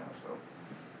gone now, so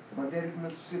my daddy from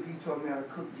Mississippi taught me how to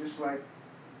cook just like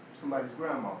somebody's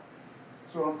grandma.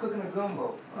 So I'm cooking a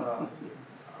gumbo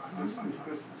this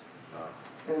Christmas.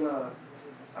 And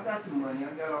I got the money,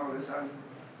 I got all this.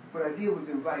 What I did was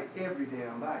invite every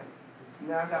damn body.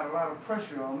 Now I got a lot of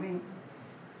pressure on me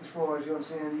as far as, you know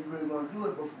what I'm saying, you really want to do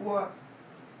it. Before,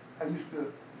 I used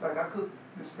to, like I cooked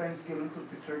this Thanksgiving, cooked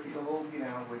the turkey, the whole get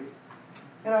down with it.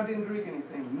 And I didn't drink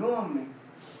anything. Normally,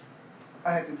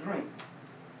 I had to drink.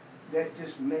 That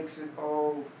just makes it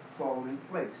all fall in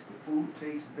place. The food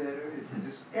tastes better. It's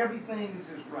just, everything is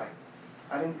just right.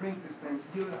 I didn't drink this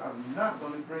Thanksgiving. I'm not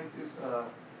going to drink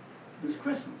this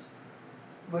Christmas.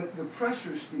 But the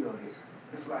pressure's still there.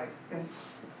 It's like, and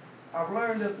I've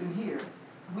learned up in here,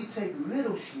 we take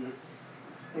little shit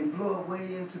and blow it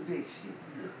way into big shit.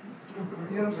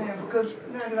 You know what I'm saying? Because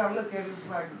now that I look at it, it's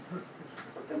like,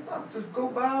 what the fuck? Just go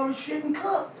buy all the shit and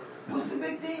cook. What's the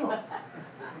big deal?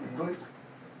 But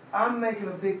I'm making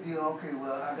a big deal. Okay,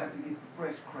 well, I got to get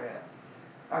fresh crab.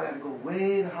 I got to go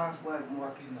way to Housewife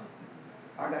Market.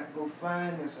 I got to go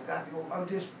find this. I got to go. I'm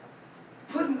just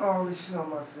putting all this shit on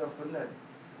myself for nothing.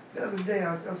 The other day,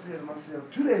 I said to myself,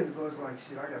 2 days ago, it's like,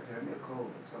 shit, I got to have me a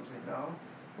cold. So I'm saying, no,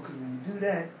 because when you do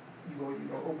that, you go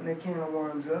open that can of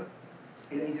worms up,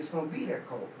 it ain't just going to be that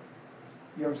cold.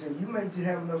 You know what I'm saying? You may just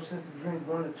have enough sense to drink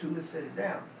one or two and set it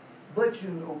down. But you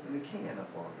didn't open the can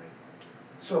up already.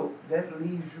 So that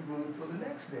leaves you room for the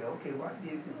next day. Okay, well, I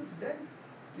did good today.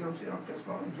 You know what I'm saying? I'm just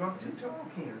only drunk 2 tall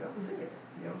cans. That was it.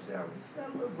 You know what I'm saying? I just got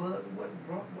a little buzz. It wasn't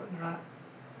drunk, wasn't hot.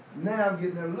 Now I'm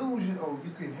getting an illusion, oh,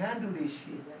 you can handle this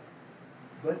shit.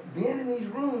 But being in these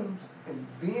rooms and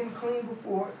being clean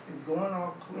before and going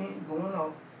off clean, going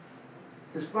off,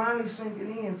 it's finally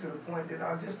sinking in to the point that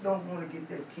I just don't want to get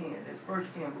that first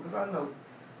can, because I know,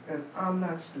 and I'm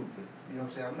not stupid. You know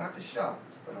what I'm saying? I'm not the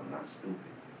sharpest, but I'm not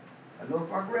stupid. I know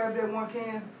if I grab that one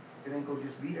can, it ain't gonna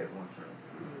just be that one can.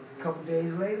 A couple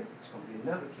days later, it's gonna be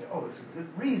another can. Oh, it's a good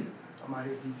reason. I'm out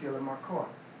here detailing my car.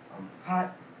 I'm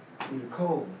hot, need a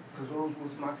cold, because those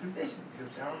was my tradition. You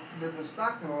know what I'm saying? I lived in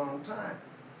Stockton a long time,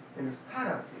 and it's hot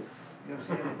out there. You know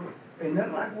what I'm saying? Ain't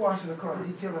nothing like washing the car,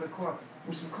 detailing the car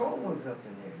with some cold ones up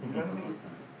in there. You know what I mean?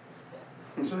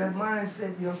 And so that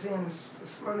mindset, you know what I'm saying, is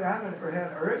slowly, I haven't had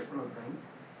an urge for no drink.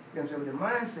 You know what I'm saying? But the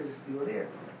mindset is still there.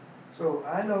 So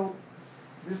I know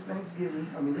this Thanksgiving,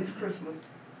 this Christmas,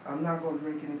 I'm not going to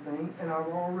drink anything, and I've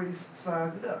already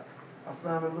sized it up. I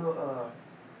found a little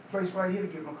place right here to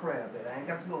get my crab at. I ain't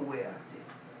got to go way out there.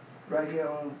 Right here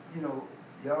on,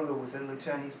 y'all know what's that little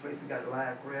Chinese place that got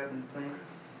live crab and thing.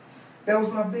 That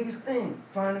was my biggest thing,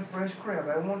 finding fresh crab.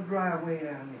 I didn't want to drive way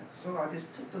down there. So I just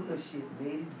took the little shit,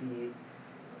 made it big,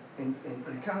 and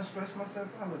kind of stressed myself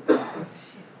out a little bit. I said,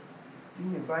 shit,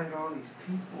 you invited all these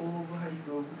people over, how you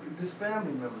go, this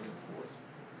family members, of course.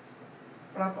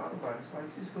 But I thought about it, so I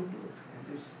just go do it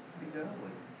and just be done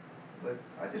with it. But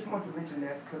I just want to mention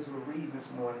that because of a reading this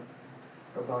morning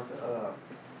about the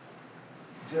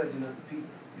judging of the people.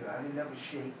 I didn't never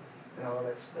shake and all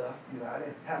that stuff. I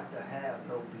didn't have to have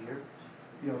no beer.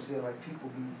 You know what I'm saying? Like people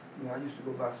I used to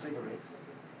go buy cigarettes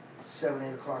 7,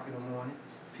 8 o'clock in the morning.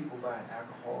 People buying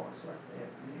alcohol. It's like, man,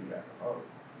 you need alcohol.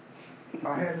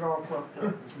 I had it all fucked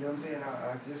up. You know what I'm saying?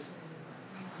 I just,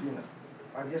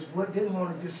 I just didn't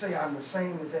want to just say I'm the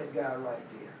same as that guy right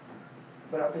there.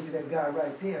 But I bet you that guy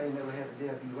right there ain't never had a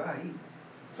damn DUI either.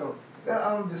 So,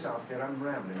 I'm just out there. I'm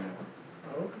rambling now.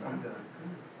 Okay. I'm done.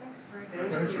 Thanks,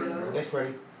 Freddie. Thank you. Next,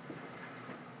 Freddie.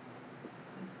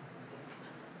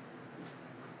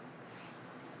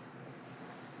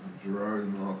 Gerard,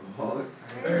 an alcoholic.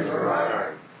 Hey,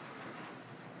 Gerard.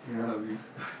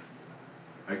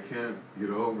 I can't get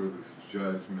over this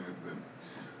judgment that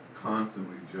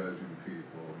constantly judging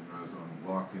people. As I'm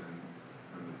walking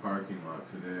in the parking lot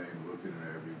today and looking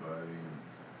at everybody and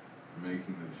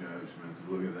making the judgments.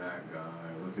 Look at that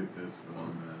guy. Look at this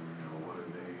woman.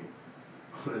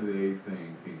 What are they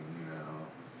thinking?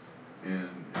 And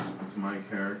it's my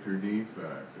character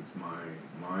defects. It's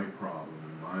my problem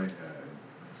in my head.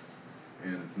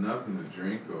 And it's nothing to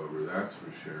drink over, that's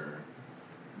for sure.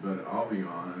 But I'll be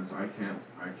honest,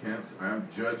 I'm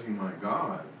judging my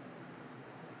God.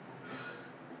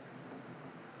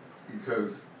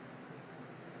 Because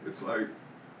it's like,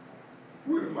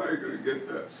 when am I going to get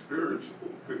that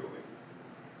spiritual feeling?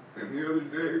 And the other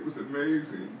day it was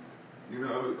amazing.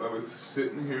 I was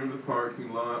sitting here in the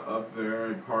parking lot up there,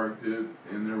 I parked it,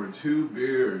 and there were 2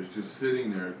 beers just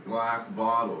sitting there, glass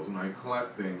bottles, and I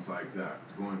collect things like that,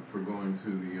 going to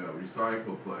the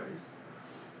recycle place.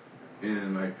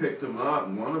 And I picked them up,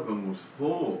 and one of them was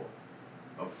full,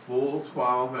 a full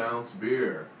 12-ounce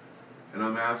beer. And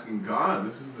I'm asking God,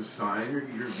 this is the sign you're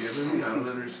giving me? I don't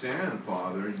understand,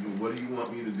 Father. What do you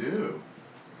want me to do?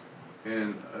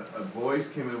 And a voice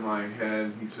came in my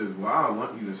head. He says, wow, I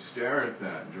want you to stare at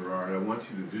that, Gerard. I want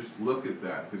you to just look at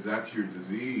that, because that's your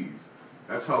disease.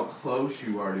 That's how close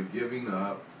you are to giving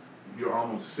up. You're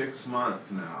almost 6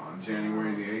 months now. On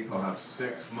January the 8th, I'll have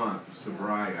 6 months of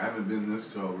sobriety. I haven't been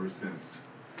this sober since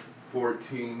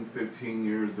 14, 15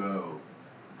 years old,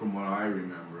 from what I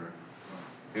remember.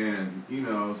 And,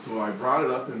 so I brought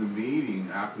it up in the meeting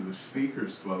after the speaker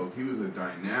spoke. He was a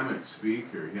dynamic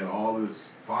speaker. He had all this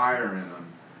fire in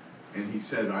him. And he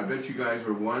said, I bet you guys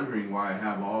are wondering why I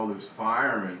have all this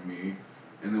fire in me.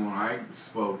 And then when I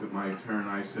spoke at my turn,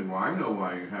 I said, well, I know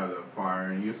why you have that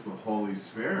fire in you. It's the Holy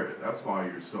Spirit. That's why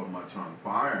you're so much on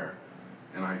fire.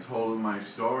 And I told him my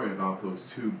story about those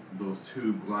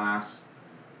two glass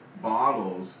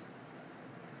bottles.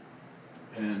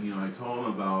 And, I told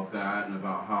him about that and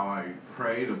about how I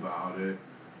prayed about it.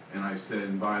 And I said,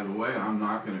 and by the way, I'm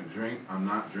not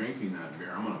drinking that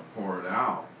beer. I'm going to pour it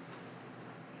out.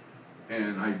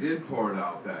 And I did pour it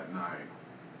out that night.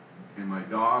 And my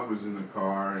dog was in the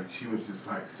car, and she was just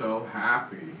like so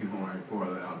happy, when I poured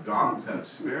that out. Dogs have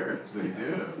spirits, they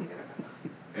do.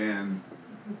 And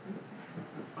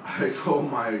I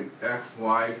told my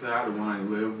ex-wife that, the one I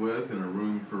live with in a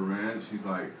room for rent. She's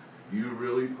like, you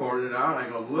really poured it out? I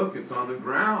go, look, it's on the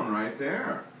ground right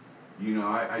there.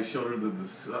 I showed her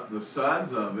the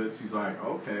suds of it. She's like,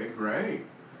 okay, great.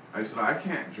 I said, I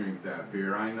can't drink that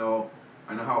beer. I know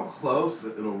how close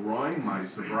it'll ruin my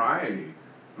sobriety.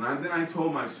 And then I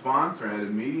told my sponsor, I had a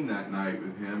meeting that night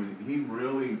with him, and he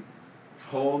really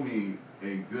told me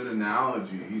a good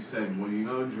analogy. He said, well,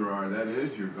 Gerard, that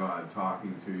is your God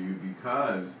talking to you,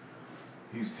 because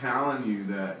He's telling you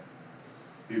that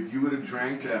if you would have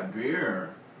drank that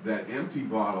beer, that empty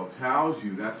bottle tells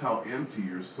you that's how empty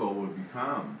your soul would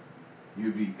become.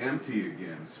 You'd be empty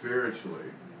again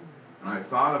spiritually. And I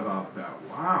thought about that.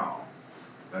 Wow,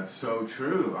 that's so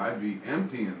true. I'd be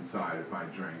empty inside if I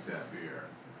drank that beer.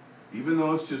 Even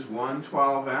though it's just 1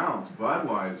 12-ounce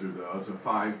Budweiser, though, it's a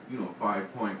 5.1.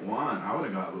 I would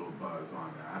have got a little buzz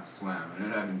on that, slamming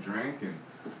it. I haven't drank in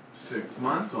 6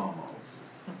 months almost.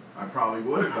 I probably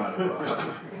would have got a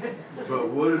buzz.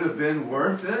 But would it have been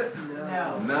worth it?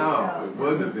 No, it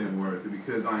wouldn't have been worth it,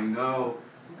 because I know,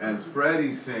 as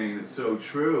Freddie's saying, it's so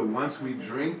true. Once we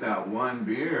drink that one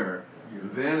beer,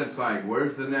 then it's like,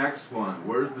 where's the next one?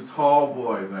 Where's the tall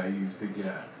boy that I used to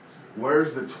get?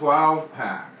 Where's the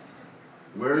 12-pack?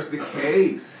 Where's the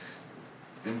case?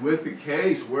 And with the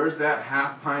case, where's that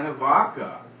half pint of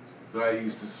vodka that I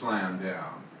used to slam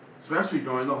down? Especially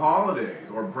during the holidays.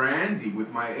 Or brandy with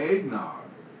my eggnog.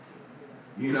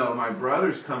 You know, my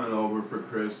brother's coming over for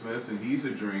Christmas, and he's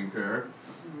a drinker.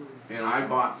 And I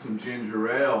bought some ginger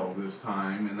ale this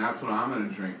time, and that's what I'm going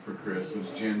to drink for Christmas,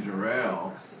 ginger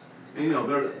ale. And, you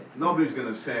know, nobody's going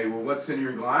to say, well, what's in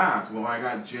your glass? Well, I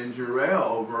got ginger ale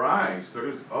over ice. They're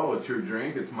just, oh, it's your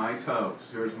drink? It's my toast.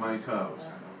 Here's my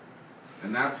toast.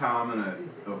 And that's how I'm going to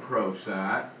approach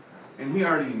that. And he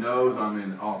already knows I'm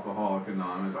in Alcoholics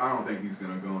Anonymous. I don't think he's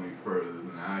going to go any further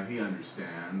than that. He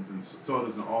understands, and so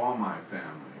does all my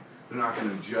family. They're not going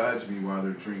to judge me while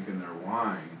they're drinking their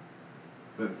wine.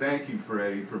 But thank you,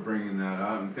 Freddie, for bringing that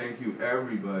up, and thank you,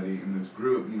 everybody in this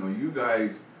group. You know, you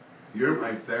guys, you're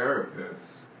my therapist.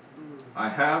 I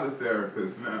have a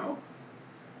therapist now,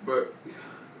 but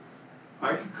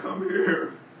I can come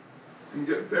here and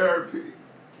get therapy.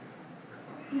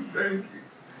 Thank you.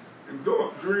 And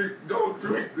don't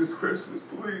drink this Christmas,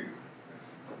 please.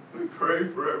 We pray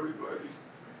for everybody.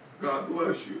 God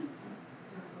bless you.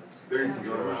 Thank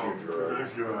you.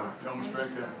 Thank you. Tell me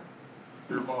straight down.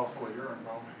 Your ball full of urine,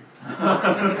 probably. So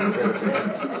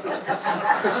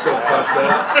fucked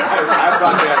up. I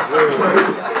thought that too.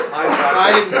 I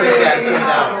didn't think that too.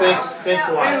 Now, thanks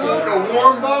a lot. Hey, look, a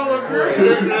warm bottle of beer.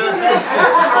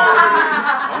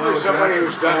 Only somebody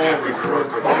who's done that before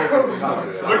could talk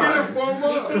to that. Look at it foam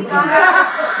up.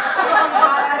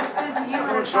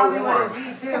 That's probably what it'd be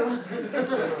too.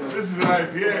 This is an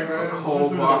IPA, man.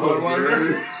 Cold bottle of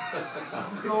urine.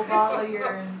 Cold bottle of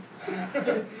urine.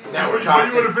 Now we're Well,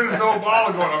 you would talking. have finished the whole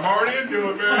bottle going, I'm already into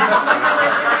it, man.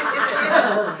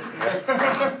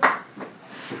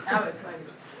 That was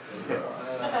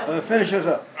funny. Finish us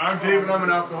up. I'm David, I'm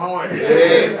an alcoholic.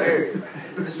 Hey.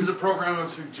 This is a program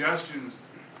of suggestions,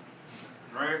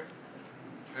 right?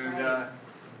 And I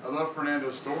love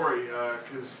Fernando's story,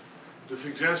 because the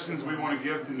suggestions we want to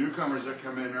give to newcomers that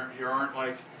come in here aren't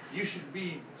like, you should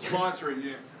be sponsoring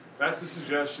you. That's the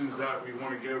suggestions that we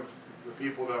want to give the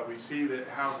people that we see that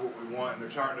have what we want, and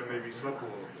they're starting to maybe slip a little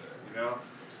bit, you know?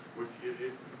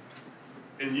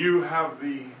 And you have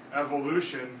the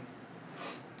evolution,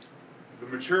 the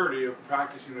maturity of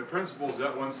practicing the principles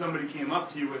that when somebody came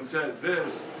up to you and said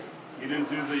this, you didn't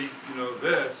do the,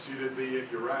 this, you did the,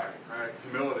 you're right,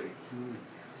 humility.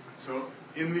 So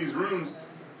in these rooms,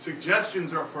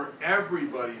 suggestions are for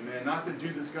everybody, man, not the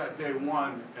dude that's got day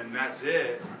one and that's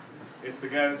it. It's the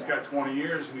guy that's got 20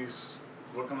 years and he's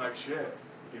looking like shit.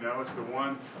 It's the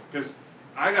one, because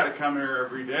I got to come here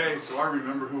every day so I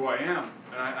remember who I am.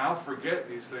 And I'll forget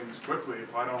these things quickly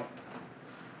if I don't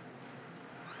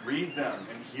read them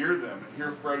and hear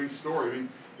Freddie's story. I mean,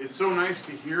 it's so nice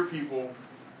to hear people.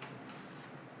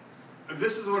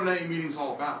 This is what a night meeting's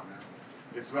all about, man.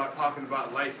 It's about talking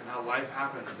about life and how life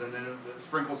happens, and then the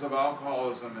sprinkles of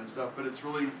alcoholism and stuff, but it's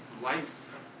really life.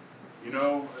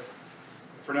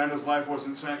 Fernando's life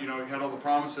wasn't sent, he had all the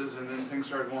promises and then things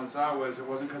started going sideways. It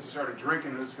wasn't because he started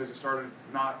drinking, it was because he started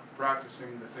not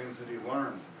practicing the things that he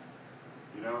learned.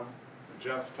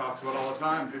 Jeff talks about all the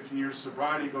time, 15 years of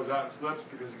sobriety, he goes out and slips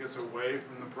because he gets away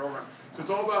from the program. So it's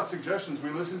all about suggestions.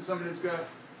 We listen to somebody that's got,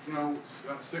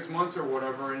 6 months or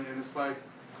whatever, and it's like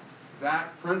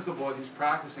that principle that he's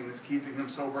practicing is keeping him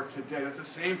sober today. That's the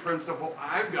same principle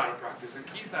I've got to practice, and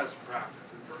Keith has to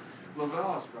practice, and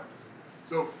Lavelle has to practice.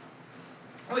 So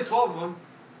only 12 of them.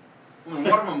 Only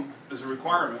one of them is a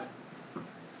requirement.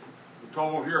 The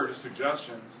 12 over here are just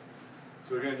suggestions.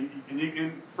 So again,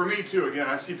 and for me too, again,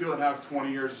 I see people that have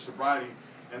 20 years of sobriety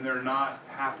and they're not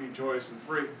happy, joyous, and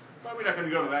free. Probably not going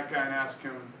to go to that guy and ask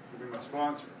him to be my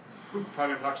sponsor. Probably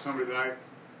going to talk to somebody that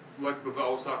like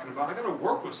Lavelle was talking about, I got to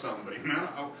work with somebody, man.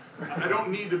 I don't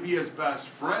need to be his best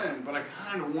friend, but I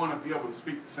kind of want to be able to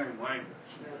speak the same language.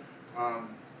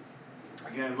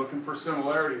 Again, looking for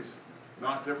similarities,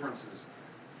 not differences.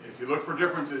 if you look for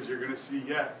differences, you're going to see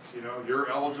yes. You know, you're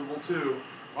eligible too.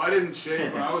 Well, I didn't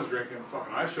shake when I was drinking.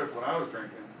 Fucking, I shook when I was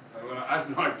drinking. I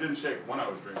didn't shake when I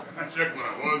was drinking. I shook when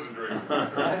I wasn't drinking.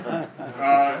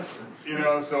 You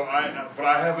know, so but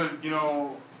I haven't, you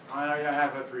know, I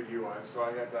have had 3 DUIs, so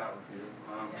I got that with you.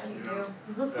 You know,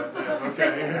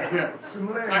 okay, yeah.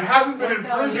 I haven't been in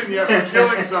prison yet for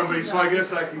killing somebody, so I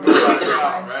guess I can go back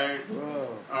out, right?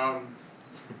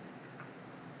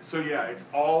 So yeah, it's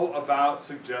all about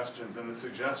suggestions, and the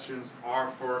suggestions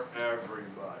are for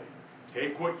everybody.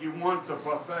 Take what you want to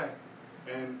buffet,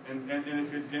 and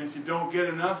if you don't get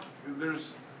enough,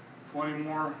 there's plenty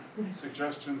more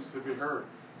suggestions to be heard.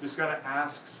 Just got to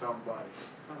ask somebody.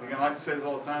 Again, I like to say this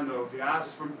all the time, though. If you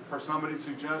ask for somebody's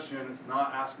suggestion, it's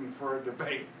not asking for a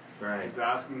debate. Right. It's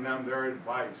asking them their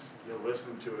advice. You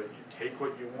listen to it. You take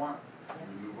what you want, and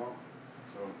you move on.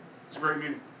 So it's a great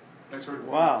meeting. Thanks for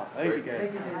everyone. Wow. Thank you, guys.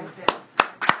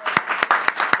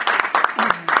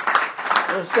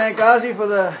 Let's thank Ozzy for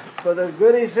the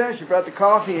goodies there. She brought the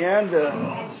coffee and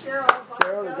Cheryl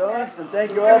the donuts. And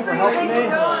thank you all for helping me.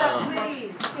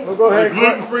 We'll go ahead and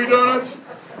gluten-free donuts.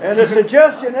 And the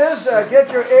suggestion is get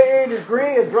your AA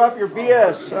degree and drop your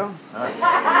BS.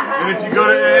 And if you go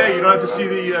to AA, you don't have to see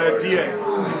the DA.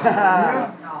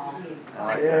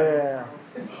 Yeah.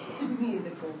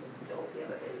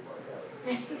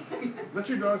 Is that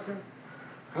your dog, sir?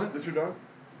 Huh? That's your dog?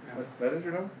 That is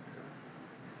your dog?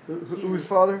 Whose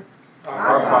father?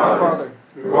 Our Father,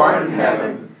 who art in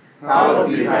heaven, hallowed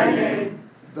be thy name.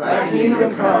 Thy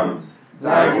kingdom come,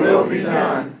 thy will be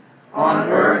done, on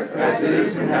earth as it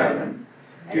is in heaven.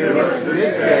 Give us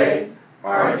this day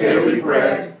our daily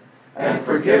bread, and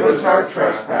forgive us our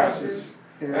trespasses,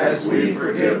 as we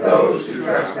forgive those who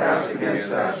trespass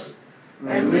against us.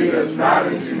 And lead us not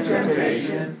into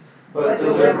temptation, but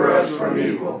deliver us from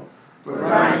evil. For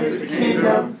thine is the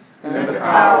kingdom, and the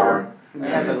power,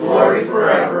 and the glory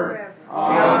forever.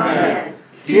 Amen.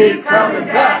 Keep coming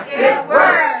back. It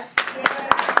works.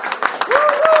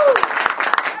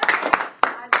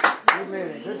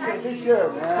 Good share,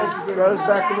 man. Brought us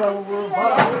back around the world. Yeah,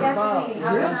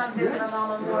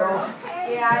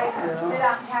 I sit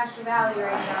out in Castro Valley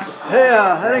right now. Hey, I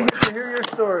didn't get to hear your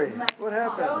story. What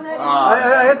happened?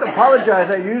 I had to apologize.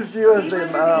 I used you as the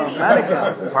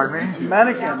mannequin. Pardon me?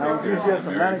 Mannequin. I used you as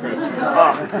a mannequin.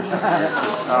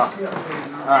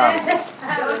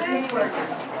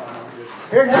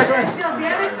 Here, Jacqueline.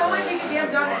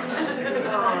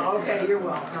 Okay, you're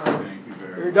welcome.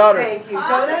 Your daughter. Thank you.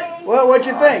 Donut? Well, what'd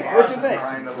you think? What'd you think?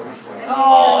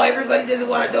 Oh, everybody doesn't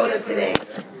want a donut today.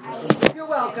 You're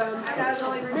welcome.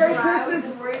 Merry Christmas,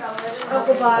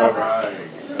 Uncle Bob.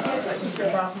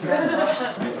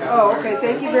 Oh, okay.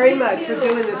 Thank you very much for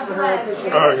doing this for her. I appreciate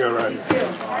it. Oh, you're right.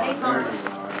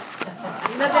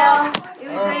 Lavelle, it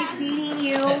was nice meeting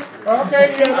you.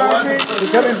 Okay, You're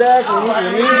coming back. We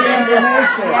need the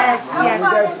information. Yes.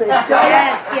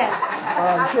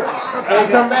 Sure. I'll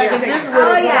come back and visit with us.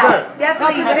 Oh, yeah.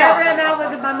 Definitely. Whenever I'm out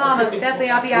with my mama, definitely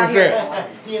I'll be out here.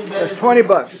 That's $20.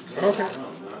 Okay.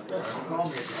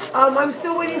 I'm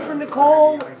still waiting for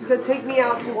Nicole to take me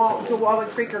out to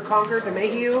Walnut Creek or Concord to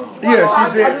Mayhew. Yeah,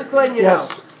 she said. I'm just letting you know.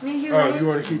 Oh, you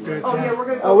want to keep that? Oh, yeah, we're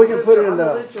going to Oh, we can put it in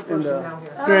the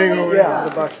thing over yeah,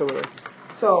 the box over there.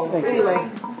 So,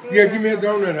 anyway. Yeah, give me a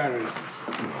donut out of it.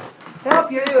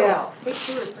 Help yourself. Take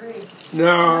 2 or 3. No,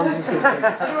 I'm just going to take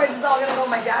it. Otherwise, it's all going to go in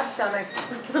my dad's stomach.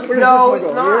 No, it's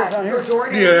not. For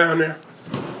Jordan. Yeah, down there.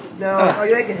 No,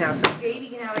 they can have some. Davey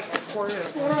can have a quarter.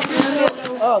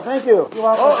 Oh, thank you.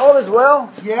 All is well?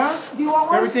 Yeah? Do you want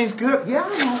one? Everything's good. Yeah.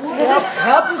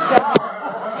 Help yourself.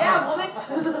 Yeah, woman.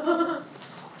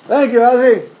 Thank you,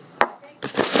 Ozzy.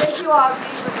 Thank you,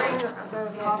 Ozzy, for bringing the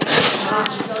coffee.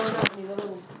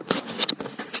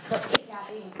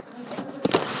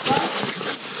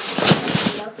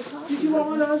 Did you want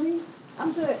one, Ozzy?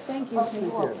 I'm good, thank you. Thank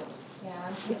you.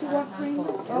 Yeah, Did you want cream? No,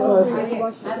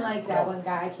 I'm like that one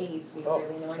guy. I can't eat sweets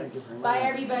early in the morning. Thank you very much. Bye,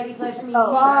 everybody. Pleasure meeting you.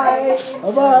 Bye.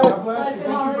 Bye-bye. God bless you.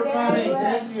 Thank you for coming.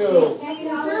 Thank you.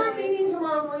 Is there a meeting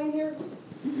tomorrow morning here?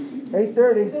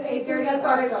 8:30. Is it 8:30? I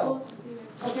thought so.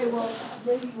 Okay, well,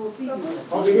 maybe we'll see you.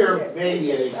 I'll be here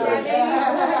maybe at 8:30.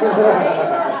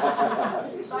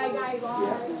 Bye, guys.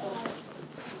 Bye.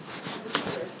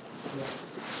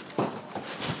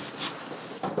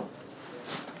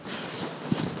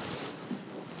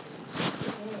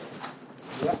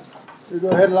 You go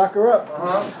ahead and lock her up.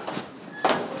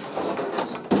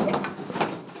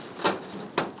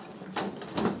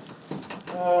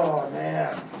 Oh,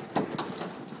 man.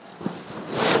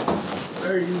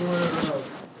 Hey, you want to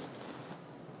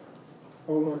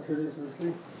hold on to this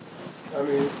receipt? I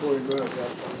mean, $40.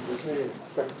 I'm just saying.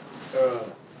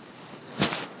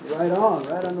 Right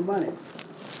on the money.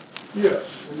 Yeah,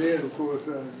 and then of course,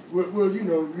 well, you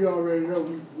know, you already know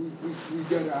we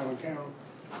got our account.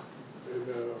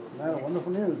 And,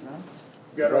 wonderful news, huh?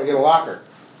 Gotta get a locker.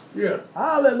 Yeah.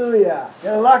 Hallelujah!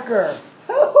 Get a locker.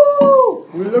 Woo-hoo!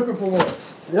 We're looking for one.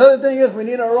 The other thing is we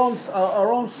need our own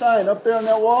sign up there on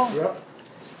that wall. Yep.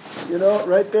 You know,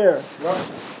 right there. Yep.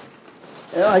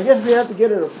 And I guess we have to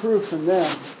get it approved from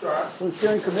them. Right. From the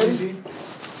steering committee.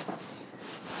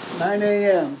 9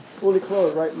 a.m. Fully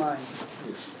closed, right mind.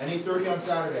 And 8:30 on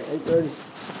Saturday. 8:30.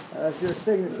 That's your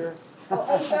signature. Oh,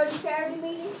 8:30 Saturday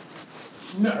meeting?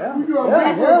 No, Yeah. we do a Yeah,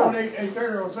 meeting yeah. on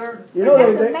 8:30 on Saturday. You know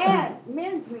That's they a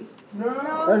men's meeting.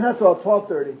 No. that's not till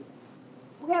 12:30.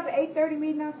 We have an 8:30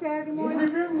 meeting on Saturday morning.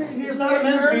 It's not a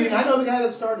men's meeting. I know the guy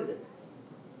that started it.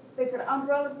 It's an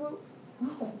umbrella group.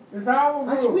 No. It's our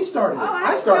group. We started it. Oh,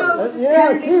 I started it.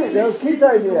 Yeah, Keith. That was Keith's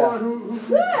idea.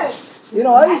 Good. You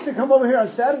know, I used to come over here on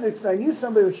Saturdays because I knew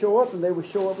somebody would show up and they would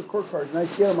show up with court cards and I'd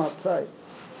get them outside.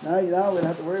 Now we don't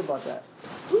have to worry about that.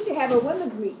 We should have a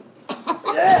women's meeting.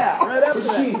 Yeah, right after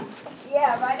that.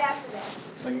 Yeah, right after that.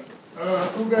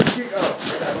 Who got kicked out?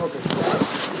 Okay.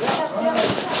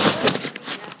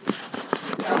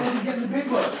 I wasn't getting the big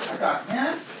book. I thought,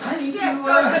 man, I need Yeah,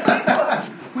 to.